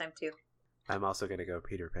Pan this time too. I'm also gonna go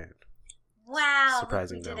Peter Pan. Wow,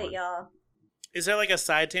 Surprising we did no it, one. y'all. Is there like a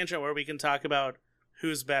side tangent where we can talk about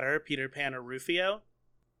who's better, Peter Pan or Rufio,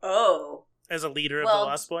 Oh, as a leader of Well, the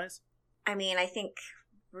Lost Boys? I mean, I think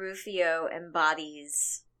Rufio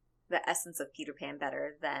embodies the essence of Peter Pan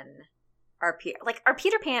better than our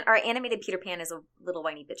animated Peter Pan is a little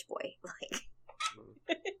whiny bitch boy.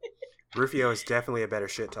 Like, Rufio is definitely a better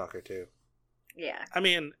shit talker too. yeah. I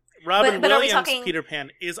mean, Robin But are we Williams' talking- Peter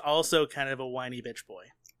Pan is also kind of a whiny bitch boy.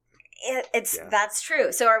 Yeah. That's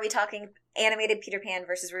true. So are we talking animated Peter Pan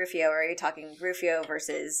versus Rufio, or are you talking Rufio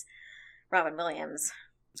versus Robin Williams?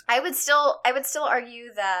 I would still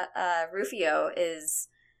argue that Rufio is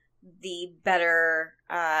the better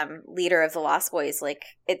leader of the Lost Boys. Like,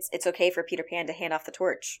 it's okay for Peter Pan to hand off the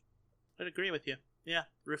torch. I'd agree with you. Yeah,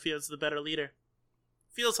 Rufio's the better leader.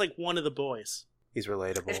 Feels like one of the boys. He's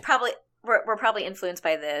relatable. We're probably influenced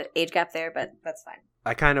by the age gap there, but that's fine.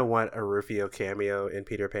 I kind of want a Rufio cameo in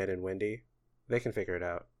Peter Pan and Wendy. They can figure it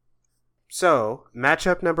out. So,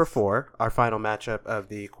 matchup number 4, our final matchup of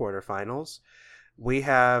the quarterfinals. We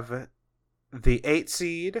have the 8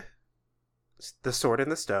 seed, The Sword in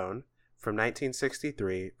the Stone, from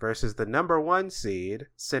 1963, versus the number 1 seed,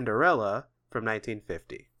 Cinderella, from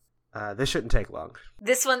 1950. This shouldn't take long.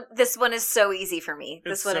 This one is so easy for me.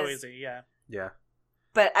 It's so easy, yeah. Yeah.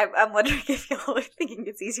 But I'm wondering if y'all are thinking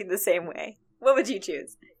it's easy the same way. What would you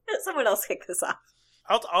choose? Someone else kick this off.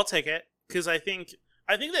 I'll take it, because I think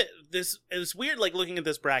that this is weird, like looking at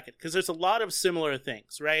this bracket, because there's a lot of similar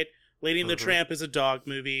things, right? Lady and the Tramp is a dog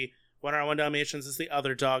movie. 101 Dalmatians is the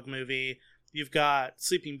other dog movie. You've got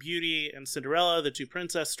Sleeping Beauty and Cinderella, the two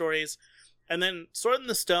princess stories. And then Sword in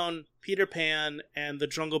the Stone, Peter Pan, and The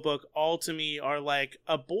Jungle Book, all to me are like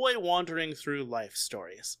a boy wandering through life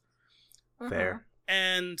stories. Fair.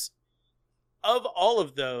 And of all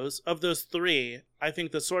of those three, I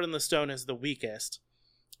think The Sword in the Stone is the weakest.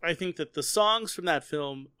 I think that the songs from that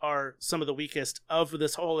film are some of the weakest of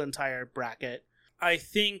this whole entire bracket. I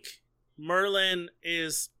think Merlin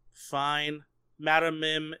is fine. Madame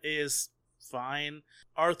Mim is fine.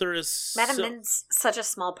 Arthur is Madame Mim's such a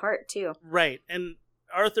small part too. Right, and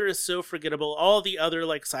Arthur is so forgettable. All the other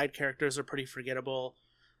like side characters are pretty forgettable.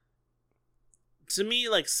 To me,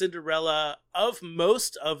 like Cinderella, of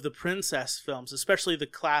most of the princess films, especially the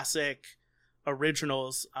classic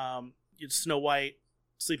originals, Snow White,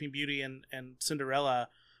 Sleeping Beauty, and Cinderella,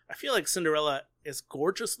 I feel like Cinderella is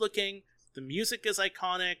gorgeous looking. The music is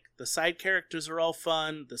iconic. The side characters are all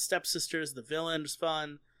fun. The stepsisters, the villain's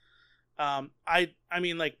fun. I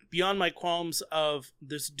mean, like, beyond my qualms of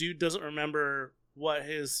this dude doesn't remember what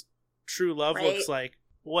his true love looks like,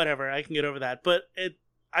 whatever, I can get over that. But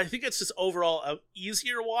I think it's just overall a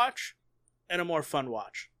easier watch and a more fun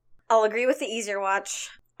watch. I'll agree with the easier watch.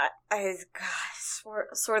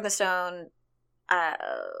 Sword in the Stone.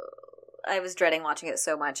 I was dreading watching it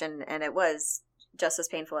so much, and it was just as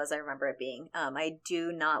painful as I remember it being. I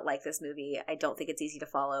do not like this movie. I don't think it's easy to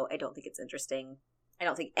follow. I don't think it's interesting. I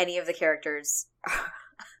don't think any of the characters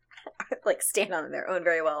like stand on their own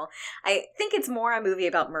very well. I think it's more a movie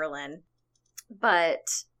about Merlin,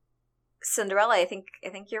 but Cinderella, I think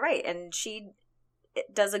you're right, and she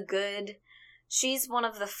does a good. She's one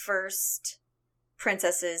of the first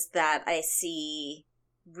princesses that I see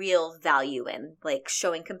real value in. Like,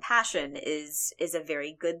 showing compassion is a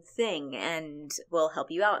very good thing and will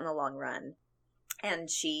help you out in the long run. And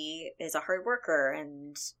she is a hard worker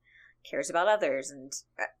and cares about others, and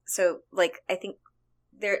so like I think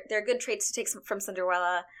they're good traits to take from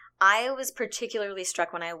Cinderella. I was particularly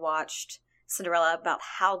struck when I watched Cinderella about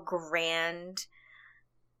how grand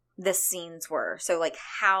the scenes were. So like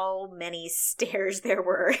how many stairs there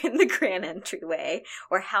were in the grand entryway,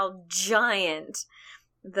 or how giant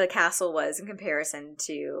the castle was in comparison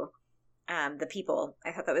to the people.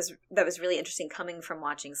 I thought that was really interesting, coming from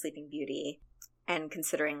watching Sleeping Beauty and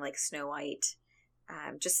considering like Snow White.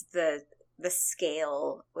 Just the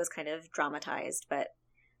scale was kind of dramatized, but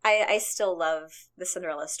I still love the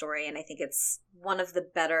Cinderella story, and I think it's one of the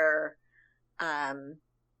better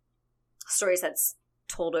stories that's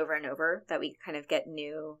told over and over, that we kind of get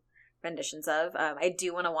new renditions of. I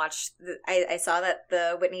do want to watch. I saw that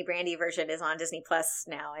the Whitney Brandy version is on Disney Plus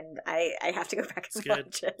now, and I have to go back and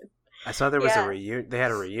watch it. I saw there was a reunion. They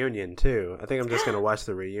had a reunion too. I think I'm just gonna watch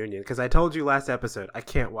the reunion because I told you last episode I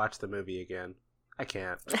can't watch the movie again. I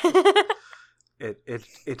can't.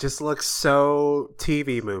 It just looks so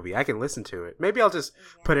TV movie. I can listen to it. Maybe I'll just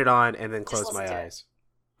put it on and then close my eyes.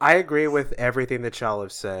 I agree with everything that y'all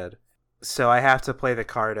have said. So I have to play the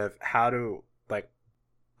card of how to, like,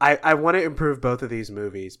 I want to improve both of these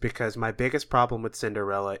movies, because my biggest problem with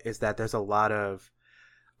Cinderella is that there's a lot of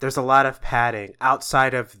padding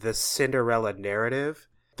outside of the Cinderella narrative.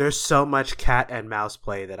 There's so much cat and mouse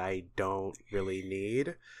play that I don't really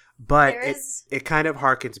need. But it kind of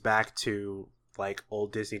harkens back to like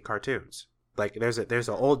old Disney cartoons. Like there's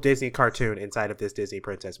an old Disney cartoon inside of this Disney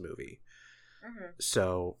princess movie. Mm-hmm.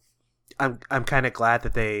 So I'm kind of glad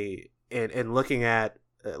that they in looking at,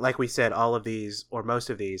 like we said, all of these or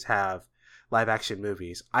most of these have live action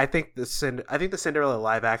movies. I think the Cinderella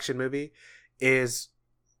live action movie is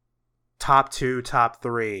top 2, top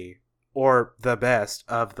 3, or the best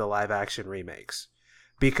of the live action remakes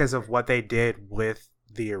because of what they did with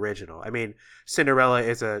the original. I mean, Cinderella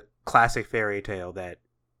is a classic fairy tale that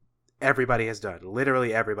everybody has done.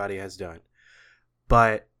 Literally everybody has done.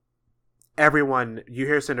 But everyone, you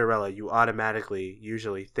hear Cinderella, you automatically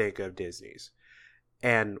usually think of Disney's.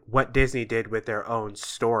 And what Disney did with their own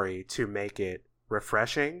story to make it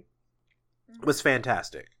refreshing was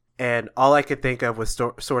fantastic. And all I could think of with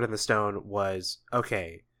Sword in the Stone was,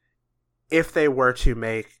 okay, if they were to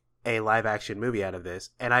make a live action movie out of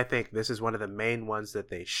this, and I think this is one of the main ones that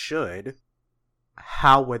they should,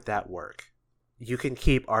 how would that work? You can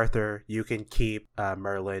keep Arthur, you can keep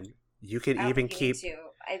Merlin, you can even keep...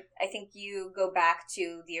 I think you go back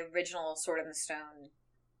to the original Sword in the Stone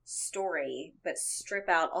story, but strip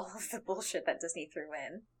out all of the bullshit that Disney threw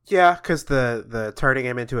in. Yeah, because the turning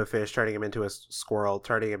him into a fish, turning him into a squirrel,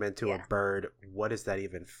 turning him into a bird, what is that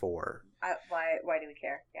even for? Why do we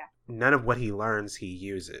care? Yeah. None of what he learns he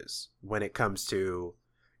uses when it comes to,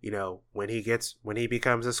 when he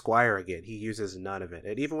becomes a squire again, he uses none of it.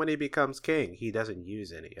 And even when he becomes king, he doesn't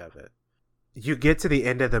use any of it. You get to the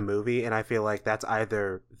end of the movie, and I feel like that's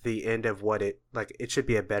either the end of what it should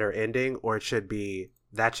be a better ending, or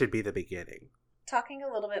that should be the beginning. Talking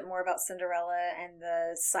a little bit more about Cinderella and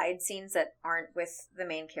the side scenes that aren't with the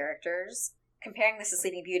main characters, comparing this to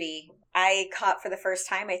Sleeping Beauty, I caught for the first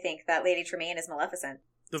time, I think, that Lady Tremaine is Maleficent.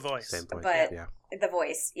 The voice. Same voice. But the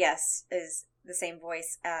voice, yes, is the same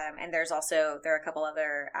voice. And there are a couple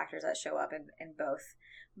other actors that show up in both.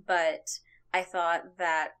 But I thought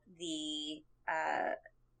that the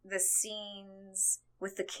scenes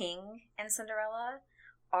with the king and Cinderella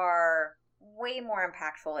are way more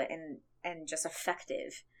impactful and just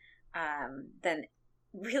effective than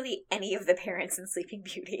really any of the parents in Sleeping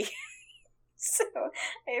Beauty. So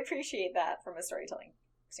I appreciate that from a storytelling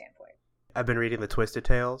standpoint. I've been reading the Twisted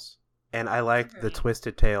Tales, and I like the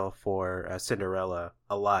Twisted Tale for Cinderella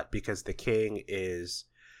a lot because the king is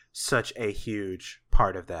such a huge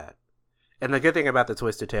part of that. And the good thing about the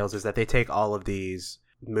Twisted Tales is that they take all of these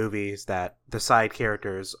movies that the side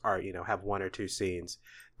characters are, have 1 or 2 scenes.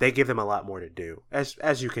 They give them a lot more to do,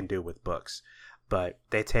 as you can do with books. But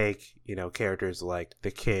they take, characters like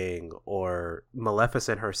the king or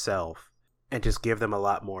Maleficent herself and just give them a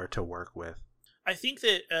lot more to work with. I think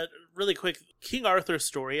that, really quick, King Arthur's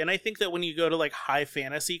story, and I think that when you go to like high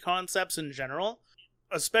fantasy concepts in general,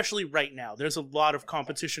 especially right now, there's a lot of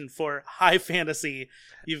competition for high fantasy.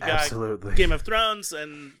 You've got Absolutely. Game of Thrones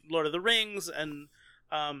and Lord of the Rings, and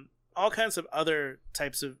all kinds of other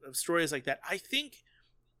types of stories like that. I think,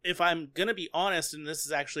 if I'm going to be honest, and this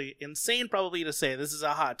is actually insane probably to say, this is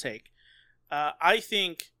a hot take, I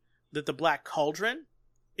think that The Black Cauldron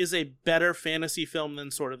is a better fantasy film than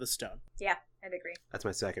Sword of the Stone. Yeah, I'd agree. That's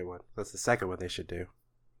my second one. That's the second one they should do.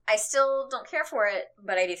 I still don't care for it,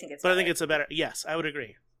 but I do think it's better. I think it's a better... Yes, I would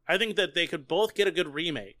agree. I think that they could both get a good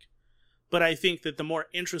remake, but I think that the more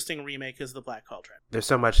interesting remake is The Black Cauldron. There's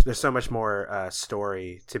so much more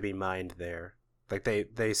story to be mined there. Like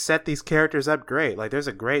they set these characters up great. Like there's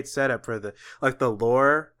a great setup for the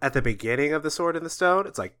lore at the beginning of The Sword in the Stone.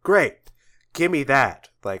 It's like, great, give me that.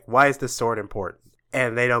 Like, why is this sword important?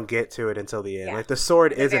 And they don't get to it until the end. Yeah. Like the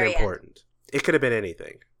sword isn't very important. It could have been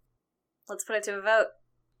anything. Let's put it to a vote.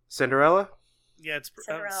 Cinderella? Yeah, it's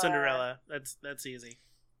Cinderella. That's easy.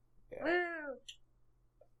 Yeah. Woo!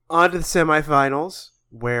 On to the semifinals,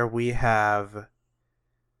 where we have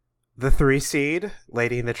the 3 seed,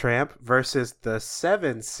 Lady and the Tramp, versus the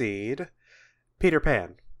 7 seed, Peter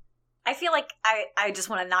Pan. I feel like I just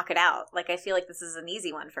want to knock it out. Like, I feel like this is an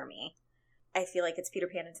easy one for me. I feel like it's Peter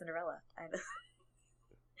Pan and Cinderella.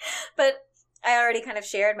 But I already kind of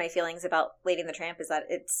shared my feelings about Lady and the Tramp, is that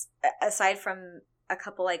it's, aside from a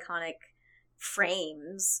couple iconic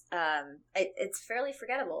frames, it's fairly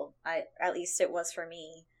forgettable. At least it was for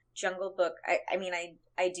me. Jungle Book, I mean,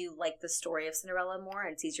 I do like the story of Cinderella more.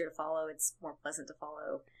 It's easier to follow. It's more pleasant to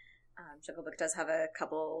follow. Jungle Book does have a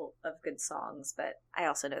couple of good songs, but I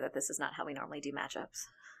also know that this is not how we normally do matchups.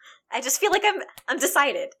 I just feel like I'm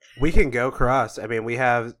decided. We can go cross. I mean, we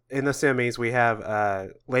have, in the semis, we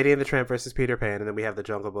have Lady and the Tramp versus Peter Pan, and then we have the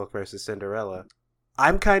Jungle Book versus Cinderella.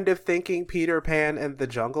 I'm kind of thinking Peter Pan and the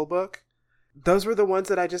Jungle Book. Those were the ones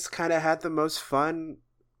that I just kind of had the most fun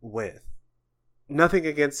with. Nothing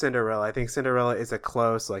against Cinderella. I think Cinderella is a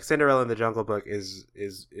close, like Cinderella and the Jungle Book is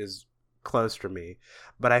close for me.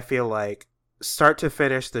 But I feel like start to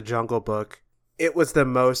finish, the Jungle Book, it was the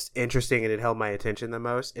most interesting and it held my attention the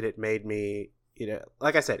most, and it made me,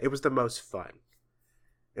 like I said, it was the most fun.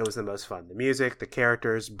 It was the most fun. The music, the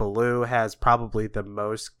characters, Baloo has probably the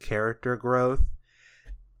most character growth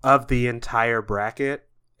of the entire bracket,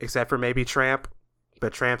 except for maybe Tramp,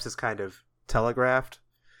 but Tramp's is kind of telegraphed.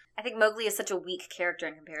 I think Mowgli is such a weak character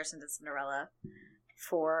in comparison to Cinderella.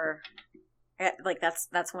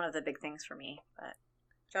 That's one of the big things for me. But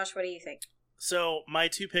Josh, what do you think? So my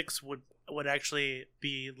 2 picks would actually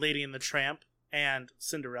be Lady and the Tramp and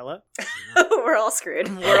Cinderella. We're all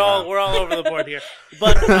screwed. We're all over the board here.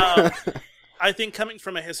 But I think, coming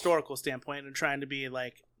from a historical standpoint and trying to be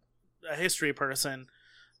like a history person,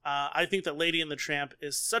 I think that Lady and the Tramp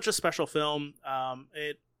is such a special film.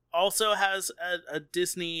 It also has a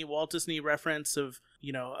Walt Disney reference of,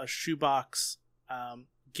 a shoebox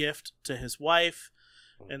gift to his wife.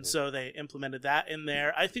 And so they implemented that in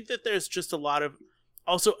there. I think that there's just a lot of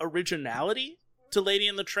also originality to Lady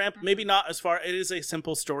and the Tramp. Maybe not as far, it is a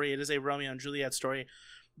simple story. It is a Romeo and Juliet story,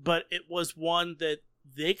 but it was one that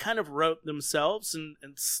they kind of wrote themselves and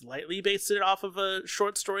slightly based it off of a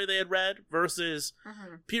short story they had read, versus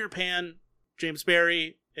Peter Pan, James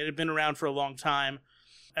Barrie. It had been around for a long time.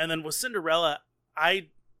 And then with Cinderella, I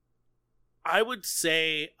would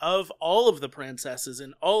say, of all of the princesses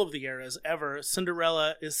in all of the eras ever,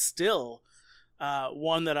 Cinderella is still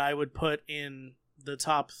one that I would put in the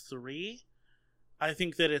top 3. I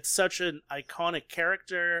think that it's such an iconic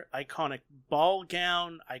character, iconic ball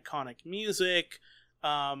gown, iconic music.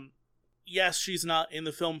 Yes, she's not in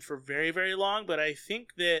the film for very, very long, but I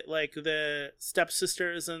think that, like, the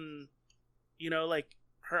stepsisters and, like,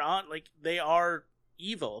 her aunt, like, they are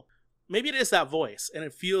evil. Maybe it is that voice, and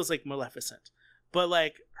it feels like Maleficent. But,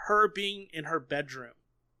 like, her being in her bedroom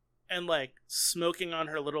and, like, smoking on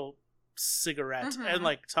her little cigarette and,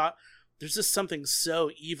 like, there's just something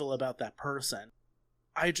so evil about that person.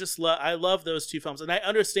 I love those 2 films. And I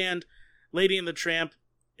understand Lady and the Tramp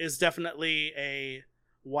is definitely a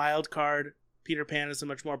wild card. Peter Pan is a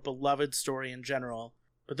much more beloved story in general.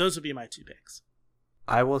 But those would be my 2 picks.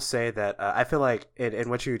 I will say that I feel like in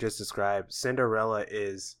what you just described, Cinderella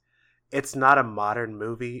it's not a modern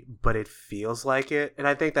movie, but it feels like it. And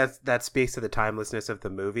I think that speaks to the timelessness of the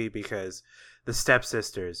movie, because the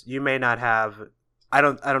stepsisters, you may not have, I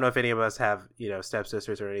don't know if any of us have,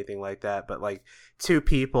 stepsisters or anything like that, but like 2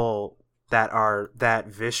 people that are that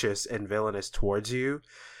vicious and villainous towards you,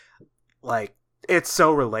 like, it's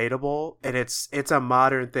so relatable, and it's a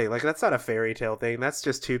modern thing. Like, that's not a fairy tale thing. That's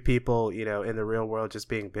just 2 people, in the real world just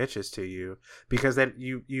being bitches to you because then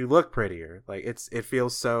you look prettier. Like, it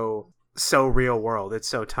feels so real world. It's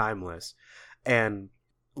so timeless. And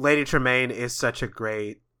Lady Tremaine is such a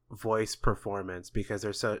great voice performance because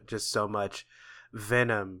there's so much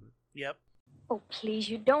venom Yep. Oh, please,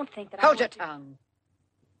 you don't think that Hold I your want to... tongue.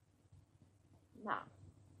 Now.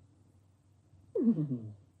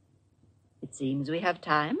 It seems we have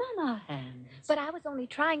time on our hands. But I was only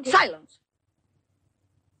trying to... Silence!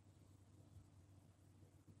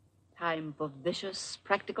 Time for vicious,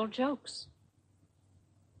 practical jokes.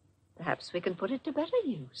 Perhaps we can put it to better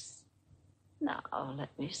use. Now,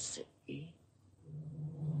 let me see.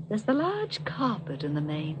 There's the large carpet in the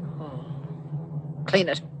main hall. Clean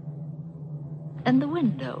it. And the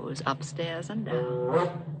windows upstairs and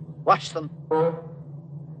down. Wash them.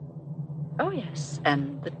 Oh, yes,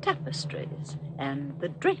 and the tapestries and the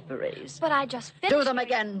draperies. But I just finished... Do them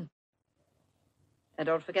again. And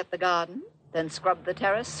don't forget the garden. Then scrub the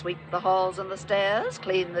terrace, sweep the halls and the stairs,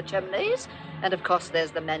 clean the chimneys. And, of course,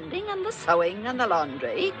 there's the mending and the sewing and the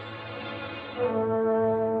laundry.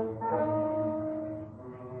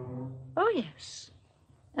 Oh, yes.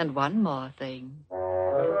 And one more thing.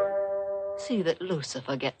 See that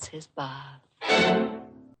Lucifer gets his bath.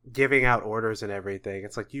 Giving out orders and everything.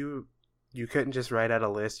 It's like you couldn't just write out a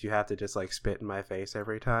list. You have to just like spit in my face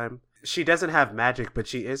every time. She doesn't have magic, but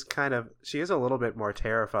she is a little bit more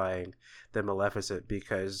terrifying than Maleficent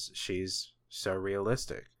because she's so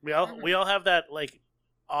realistic. We all have that like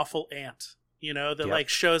awful aunt, you know, that Yep. like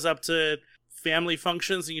shows up to family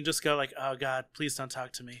functions and you just go like, oh God, please don't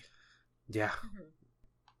talk to me. Yeah.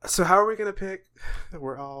 So how are we gonna pick?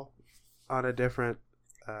 We're all on a different.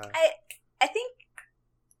 I think,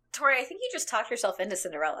 Tori, I think you just talked yourself into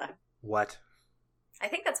Cinderella. What? I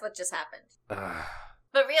think that's what just happened. Uh,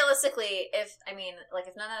 But realistically, if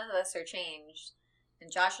none of us are changed,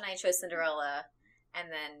 and Josh and I chose Cinderella, and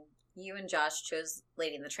then you and Josh chose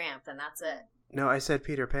Lady and the Tramp, then that's it. no, I said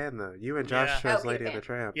Peter Pan though. You and Josh Yeah. chose Peter Lady Pan. and the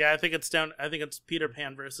Tramp. Yeah, I think it's Peter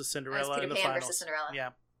Pan versus Cinderella Peter in the Pan finals. versus Cinderella. Yeah.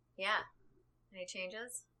 Yeah. Any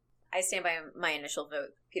changes? I stand by my initial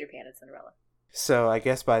vote, Peter Pan and Cinderella. So I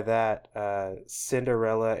guess by that,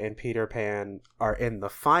 Cinderella and Peter Pan are in the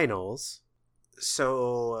finals.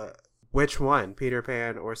 So which one, Peter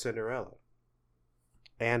Pan or Cinderella?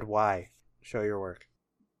 And why? Show your work.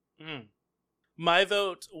 My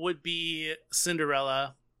vote would be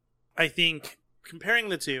Cinderella. I think comparing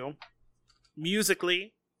the two,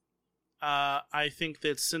 musically, I think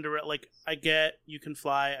that Cinderella, like, I get You Can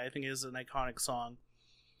Fly, I think is an iconic song.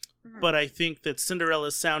 But I think that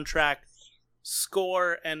Cinderella's soundtrack,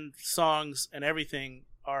 score, and songs and everything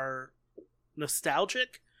are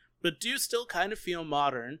nostalgic, but do still kind of feel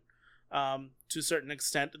modern to a certain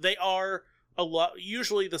extent. They are a lot.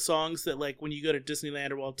 Usually the songs that, like, when you go to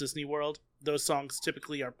Disneyland or Walt Disney World, those songs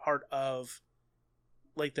typically are part of,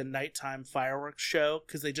 like, the nighttime fireworks show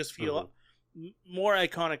because they just feel more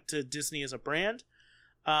iconic to Disney as a brand.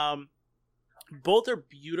 Both are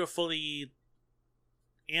beautifully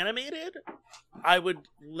animated. I would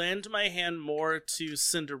lend my hand more to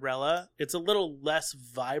Cinderella. It's a little less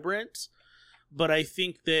vibrant, but I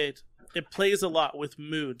think that it plays a lot with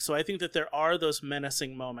mood. So I think that there are those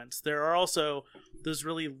menacing moments. There are also those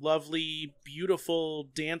really lovely, beautiful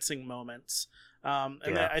dancing moments.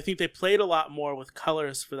 I think they played a lot more with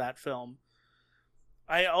colors for that film.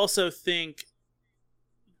 I also think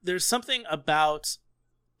there's something about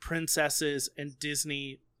princesses and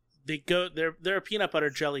Disney. They're a peanut butter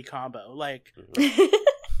jelly combo. Like,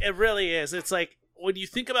 it really is. It's like, when you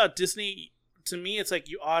think about Disney, to me, it's like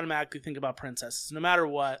you automatically think about princesses, no matter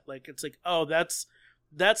what. Like, it's like, oh, that's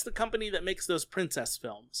the company that makes those princess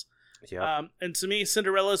films. Yeah. And to me,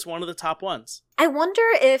 Cinderella is one of the top ones. I wonder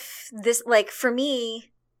if this, like, for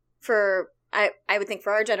me, I would think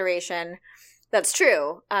for our generation, that's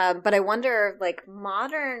true. But I wonder, like,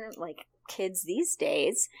 modern, like, kids these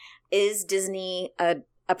days, is Disney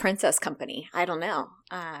a princess company? I don't know.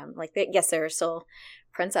 Yes, there are still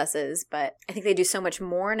princesses, but I think they do so much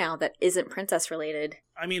more now that isn't princess related.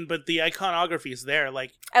 I mean, but the iconography is there.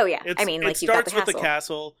 Like, oh yeah, it you've got the starts with the castle.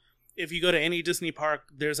 castle. If you go to any Disney park,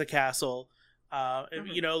 there's a castle.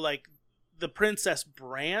 You know, like, the princess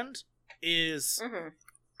brand is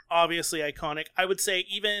obviously iconic. I would say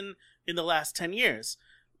even in the last 10 years,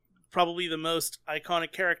 probably the most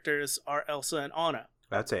iconic characters are Elsa and Anna.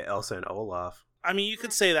 I'd say Elsa and Olaf. I mean, you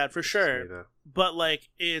could say that for sure, Say that. but, like,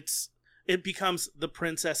 it becomes the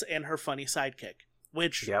princess and her funny sidekick,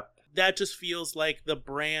 which that just feels like the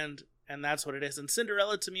brand, and that's what it is. And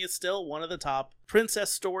Cinderella, to me, is still one of the top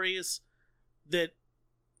princess stories that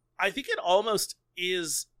I think it almost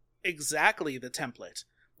is exactly the template.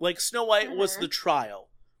 Like, Snow White was the trial,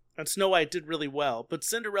 and Snow White did really well, but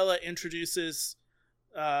Cinderella introduces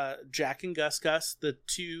Jack and Gus Gus, the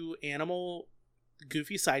two animal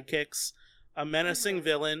goofy sidekicks, a menacing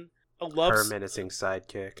villain, a love Her menacing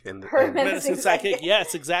sidekick. Her menacing sidekick. sidekick.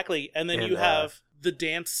 Yes, exactly. And then And, you have the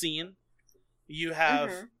dance scene. You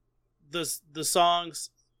have the songs.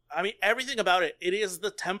 I mean, everything about it. It is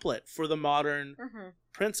the template for the modern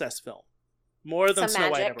princess film, more than Some Snow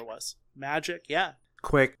White magic. ever was. Magic, yeah.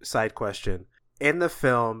 Quick side question. In the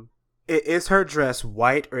film, is her dress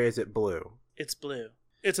white or is it blue? It's blue.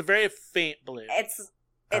 It's a very faint blue. It's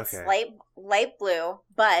Okay. light blue,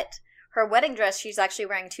 but her wedding dress, she's actually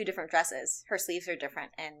wearing two different dresses. Her sleeves are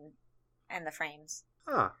different and the frames.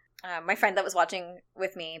 Huh. My friend that was watching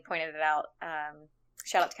with me pointed it out.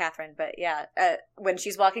 Shout out to Catherine. But yeah, when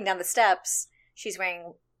she's walking down the steps, she's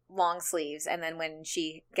wearing long sleeves, and then when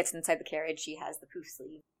she gets inside the carriage, she has the poof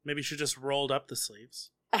sleeve. Maybe she just rolled up the sleeves.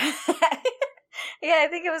 Yeah, I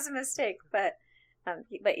think it was a mistake, but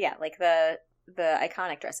yeah, like the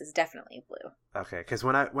iconic dress is definitely blue. Okay, because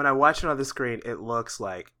when I watch it on the screen, it looks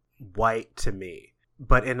like white to me.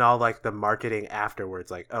 But in all like the marketing afterwards,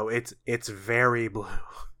 like, oh, it's very blue.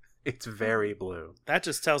 It's very blue. That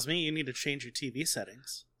just tells me you need to change your TV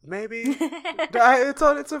settings. Maybe it's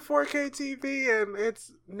a 4K TV and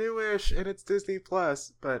it's newish and it's Disney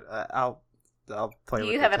Plus. But I'll play.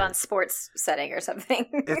 You have it on sports setting or something.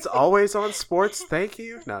 It's always on sports. Thank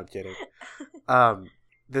you. No, I'm kidding.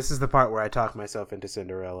 This is the part where I talk myself into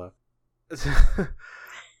Cinderella.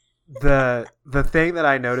 The thing that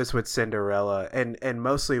I noticed with Cinderella and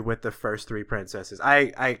mostly with the first three princesses,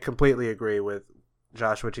 I completely agree with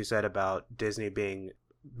Josh what you said about Disney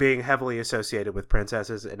being heavily associated with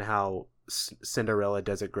princesses and how Cinderella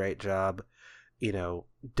does a great job,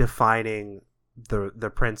 defining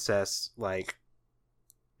the princess like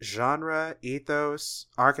genre, ethos,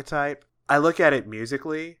 archetype. I look at it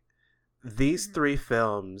musically. These three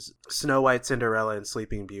films, Snow White, Cinderella, and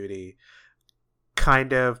Sleeping Beauty,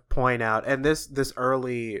 kind of point out, and this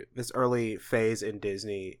early phase in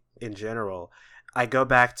Disney in general, I go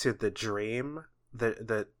back to the dream,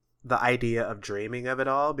 the idea of dreaming of it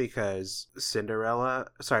all, because with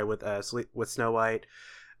Snow White,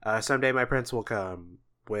 Someday My Prince Will Come,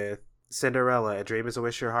 with Cinderella, A Dream Is a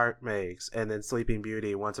Wish Your Heart Makes, and then Sleeping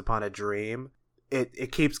Beauty, Once Upon a Dream.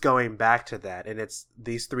 It keeps going back to that, and it's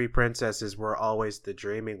these three princesses were always the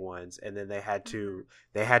dreaming ones, and then they had to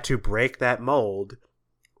break that mold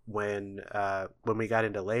when we got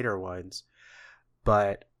into later ones.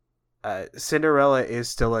 But Cinderella is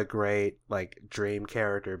still a great like dream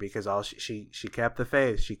character, because all she kept the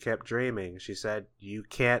faith, she kept dreaming. She said, "You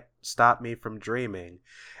can't stop me from dreaming,"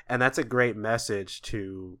 and that's a great message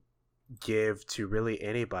to give to really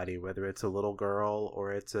anybody, whether it's a little girl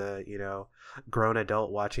or it's a grown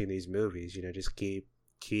adult watching these movies. Just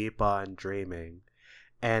keep on dreaming.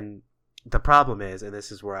 And the problem is, and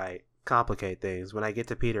this is where I complicate things, when I get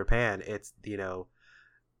to Peter Pan, it's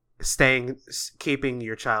keeping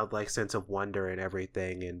your childlike sense of wonder and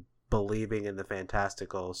everything, and believing in the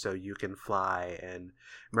fantastical so you can fly, and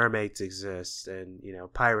mermaids exist, and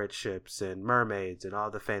pirate ships and mermaids and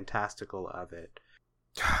all the fantastical of it.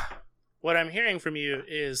 What I'm hearing from you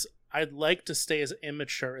is I'd like to stay as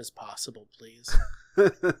immature as possible, please.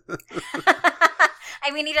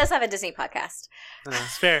 I mean, he does have a Disney podcast.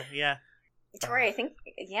 It's fair, yeah. Tori, I think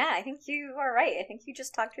you are right. I think you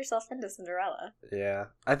just talked yourself into Cinderella. Yeah,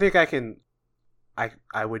 I think I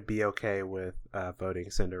would be okay with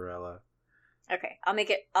voting Cinderella. Okay, I'll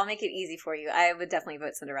make it easy for you. I would definitely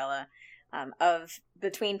vote Cinderella.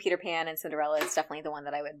 Between Peter Pan and Cinderella, it's definitely the one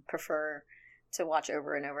that I would prefer to watch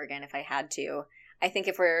over and over again if I had to. I think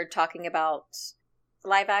if we're talking about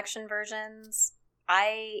live action versions,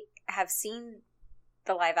 I have seen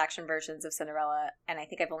the live action versions of Cinderella, and I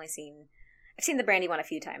think I've seen the Brandy one a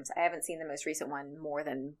few times. I haven't seen the most recent one more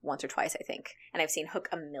than once or twice, I think. And I've seen Hook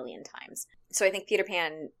a million times. So I think Peter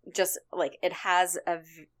Pan, just like, it has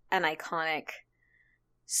an iconic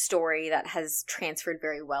story that has transferred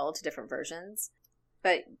very well to different versions.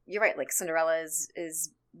 But you're right, like, Cinderella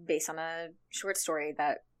is based on a short story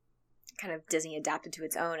that kind of Disney adapted to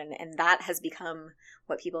its own, and that has become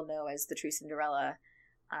what people know as the true Cinderella.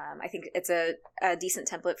 I think it's a decent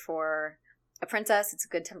template for a princess. It's a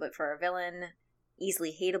good template for a villain.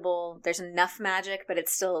 Easily hateable. There's enough magic, but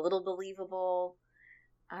it's still a little believable.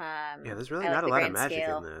 Yeah, there's really not a lot of magic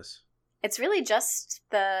in this. It's really just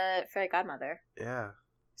the fairy godmother. Yeah.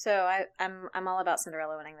 So I'm all about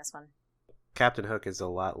Cinderella winning this one. Captain Hook is a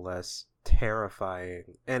lot less terrifying,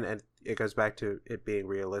 and it goes back to it being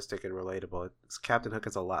realistic and relatable. Captain Hook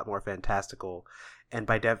is a lot more fantastical, and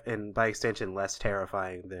by extension less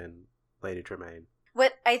terrifying than Lady Tremaine.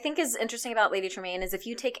 What I think is interesting about Lady Tremaine is if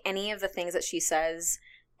you take any of the things that she says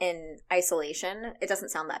in isolation, it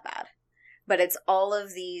doesn't sound that bad. But it's all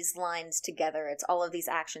of these lines together. It's all of these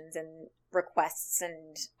actions and requests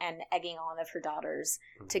and egging on of her daughters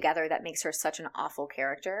together that makes her such an awful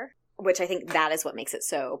character, which I think that is what makes it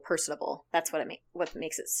so personable. That's what what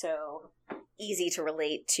makes it so easy to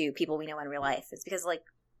relate to people we know in real life. It's because, like,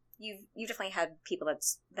 you've definitely had people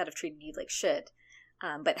that have treated you like shit,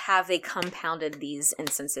 but have they compounded these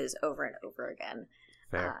instances over and over again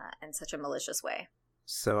in such a malicious way?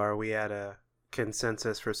 So are we at a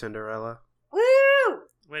consensus for Cinderella? Woo!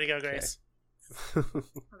 Way to go, Grace.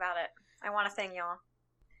 About it. I want to thank y'all.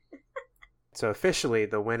 So officially,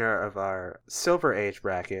 the winner of our Silver Age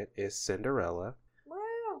bracket is Cinderella.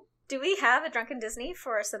 Woo! Do we have a Drunken Disney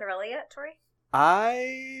for Cinderella yet, Tori?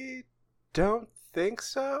 I don't think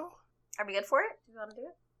so. Are we good for it? Do you want to do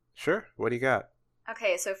it? Sure. What do you got?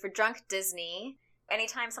 Okay, so for Drunk Disney,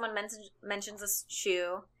 anytime someone mentions a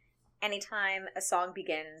shoe, anytime a song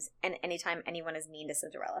begins, and anytime anyone is mean to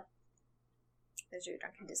Cinderella. Those are your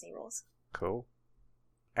Drunken Disney rules. Cool.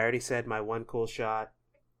 I already said my one cool shot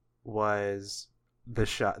was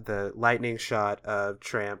the lightning shot of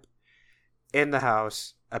Tramp in the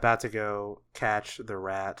house about to go catch the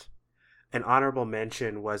rat. An honorable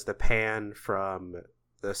mention was the pan from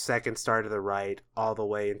the second star to the right all the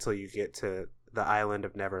way until you get to the island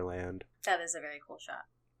of Neverland. That is a very cool shot.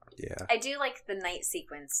 Yeah. I do like the night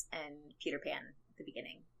sequence in Peter Pan at the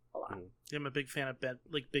beginning a lot. I'm a big fan of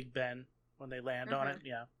Big Ben when they land on it.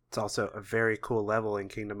 Yeah, it's also a very cool level in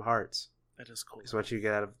Kingdom Hearts. That is cool. Because once you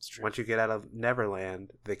get out of Neverland,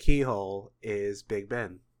 the keyhole is Big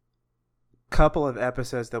Ben. Couple of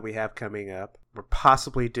episodes that we have coming up. We're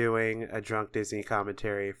possibly doing a Drunk Disney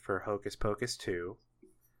commentary for Hocus Pocus 2,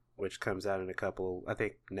 which comes out in I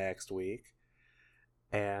think next week.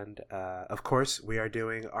 And of course, we are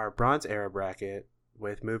doing our Bronze Era bracket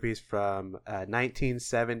with movies from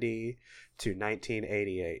 1970 to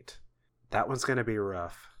 1988. That one's going to be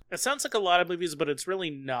rough. It sounds like a lot of movies, but it's really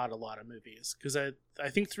not a lot of movies. Because I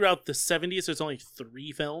think throughout the 70s, there's only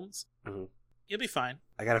 3 films. Mm-hmm. You'll be fine.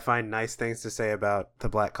 I got to find nice things to say about The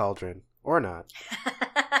Black Cauldron. Or not.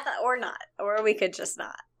 Or not. Or we could just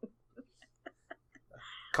not.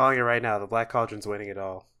 Calling it right now, The Black Cauldron's winning it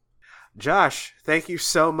all. Josh, thank you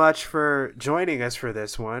so much for joining us for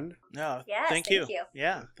this one. No, yes, thank you.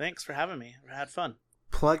 Yeah, thanks for having me. I had fun.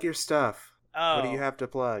 Plug your stuff. Oh. What do you have to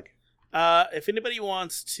plug? If anybody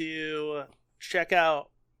wants to check out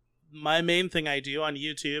my main thing I do on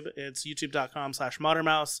YouTube, it's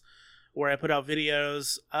youtube.com/modernmouse, where I put out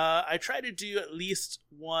videos. I try to do at least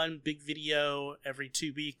one big video every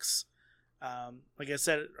 2 weeks. Like I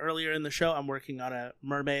said earlier in the show, I'm working on a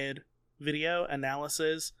mermaid video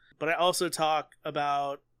analysis, but I also talk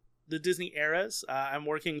about the Disney eras. I'm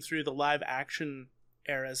working through the live action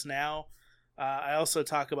eras now. I also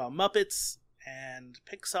talk about Muppets and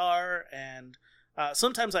Pixar, and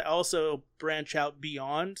sometimes I also branch out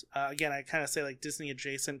beyond. Again, I kind of say like Disney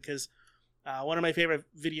adjacent, because one of my favorite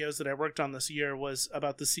videos that I worked on this year was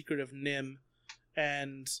about The Secret of NIMH,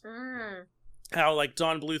 and how like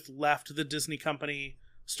Don Bluth left the Disney company,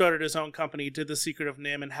 started his own company, did The Secret of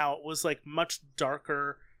NIMH, and how it was like much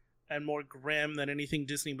darker and more grim than anything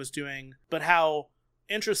Disney was doing, but how,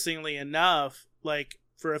 interestingly enough, like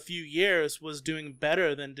for a few years was doing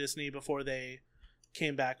better than Disney before they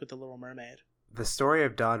came back with The Little Mermaid. The story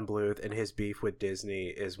of Don Bluth and his beef with Disney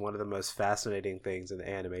is one of the most fascinating things in the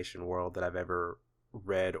animation world that I've ever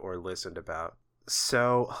read or listened about.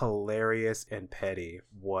 So hilarious and petty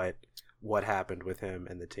what happened with him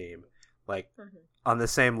and the team. Like, on the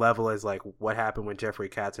same level as like what happened when Jeffrey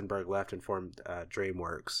Katzenberg left and formed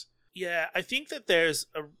DreamWorks. Yeah, I think that there's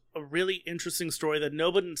a really interesting story that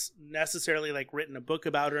nobody's necessarily like written a book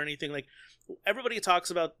about or anything. Like, everybody talks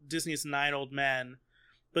about Disney's 9 Old Men,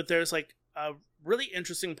 but there's like a really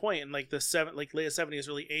interesting point in like the late 70s,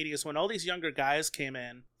 early 80s, when all these younger guys came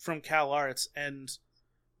in from Cal Arts, and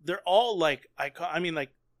they're all like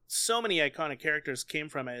so many iconic characters came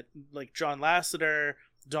from it, like John Lasseter,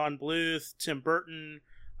 Don Bluth, Tim Burton,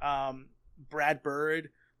 Brad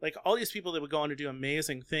Bird, like all these people that would go on to do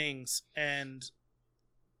amazing things, and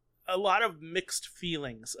a lot of mixed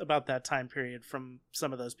feelings about that time period from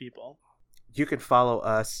some of those people. You can follow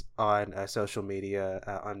us on social media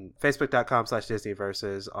on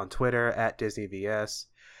Facebook.com/DisneyVersus, on Twitter @DisneyVS,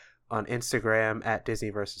 on Instagram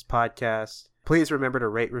 @DisneyVersusPodcast. Please remember to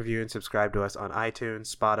rate, review, and subscribe to us on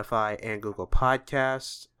iTunes, Spotify, and Google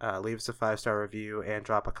Podcasts. Leave us a 5-star review and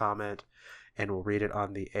drop a comment, and we'll read it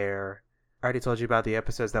on the air. I already told you about the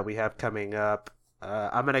episodes that we have coming up.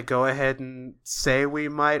 I'm going to go ahead and say we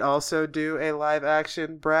might also do a live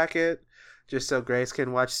action bracket, just so Grace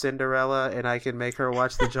can watch Cinderella and I can make her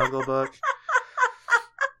watch The Jungle Book.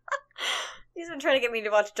 been trying to get me to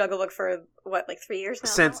watch Jungle Book for, what, like 3 years now?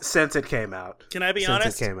 Since it came out. Can I be Since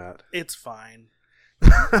honest? it came out. It's fine.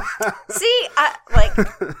 See,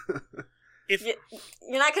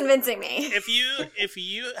 you're not convincing me. If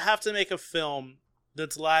you have to make a film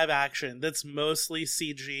that's live action, that's mostly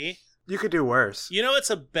CG, you could do worse. you know, it's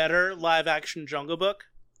a better live action Jungle Book,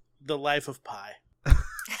 The Life of Pi.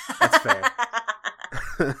 That's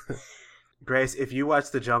fair. Grace, if you watch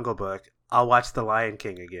The Jungle Book, I'll watch The Lion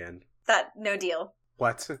King again. No deal.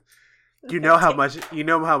 What? You know how much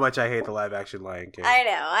I hate the live action Lion King.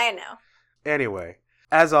 I know. Anyway,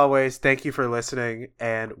 as always, thank you for listening,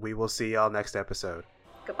 and we will see y'all next episode.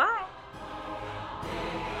 Goodbye.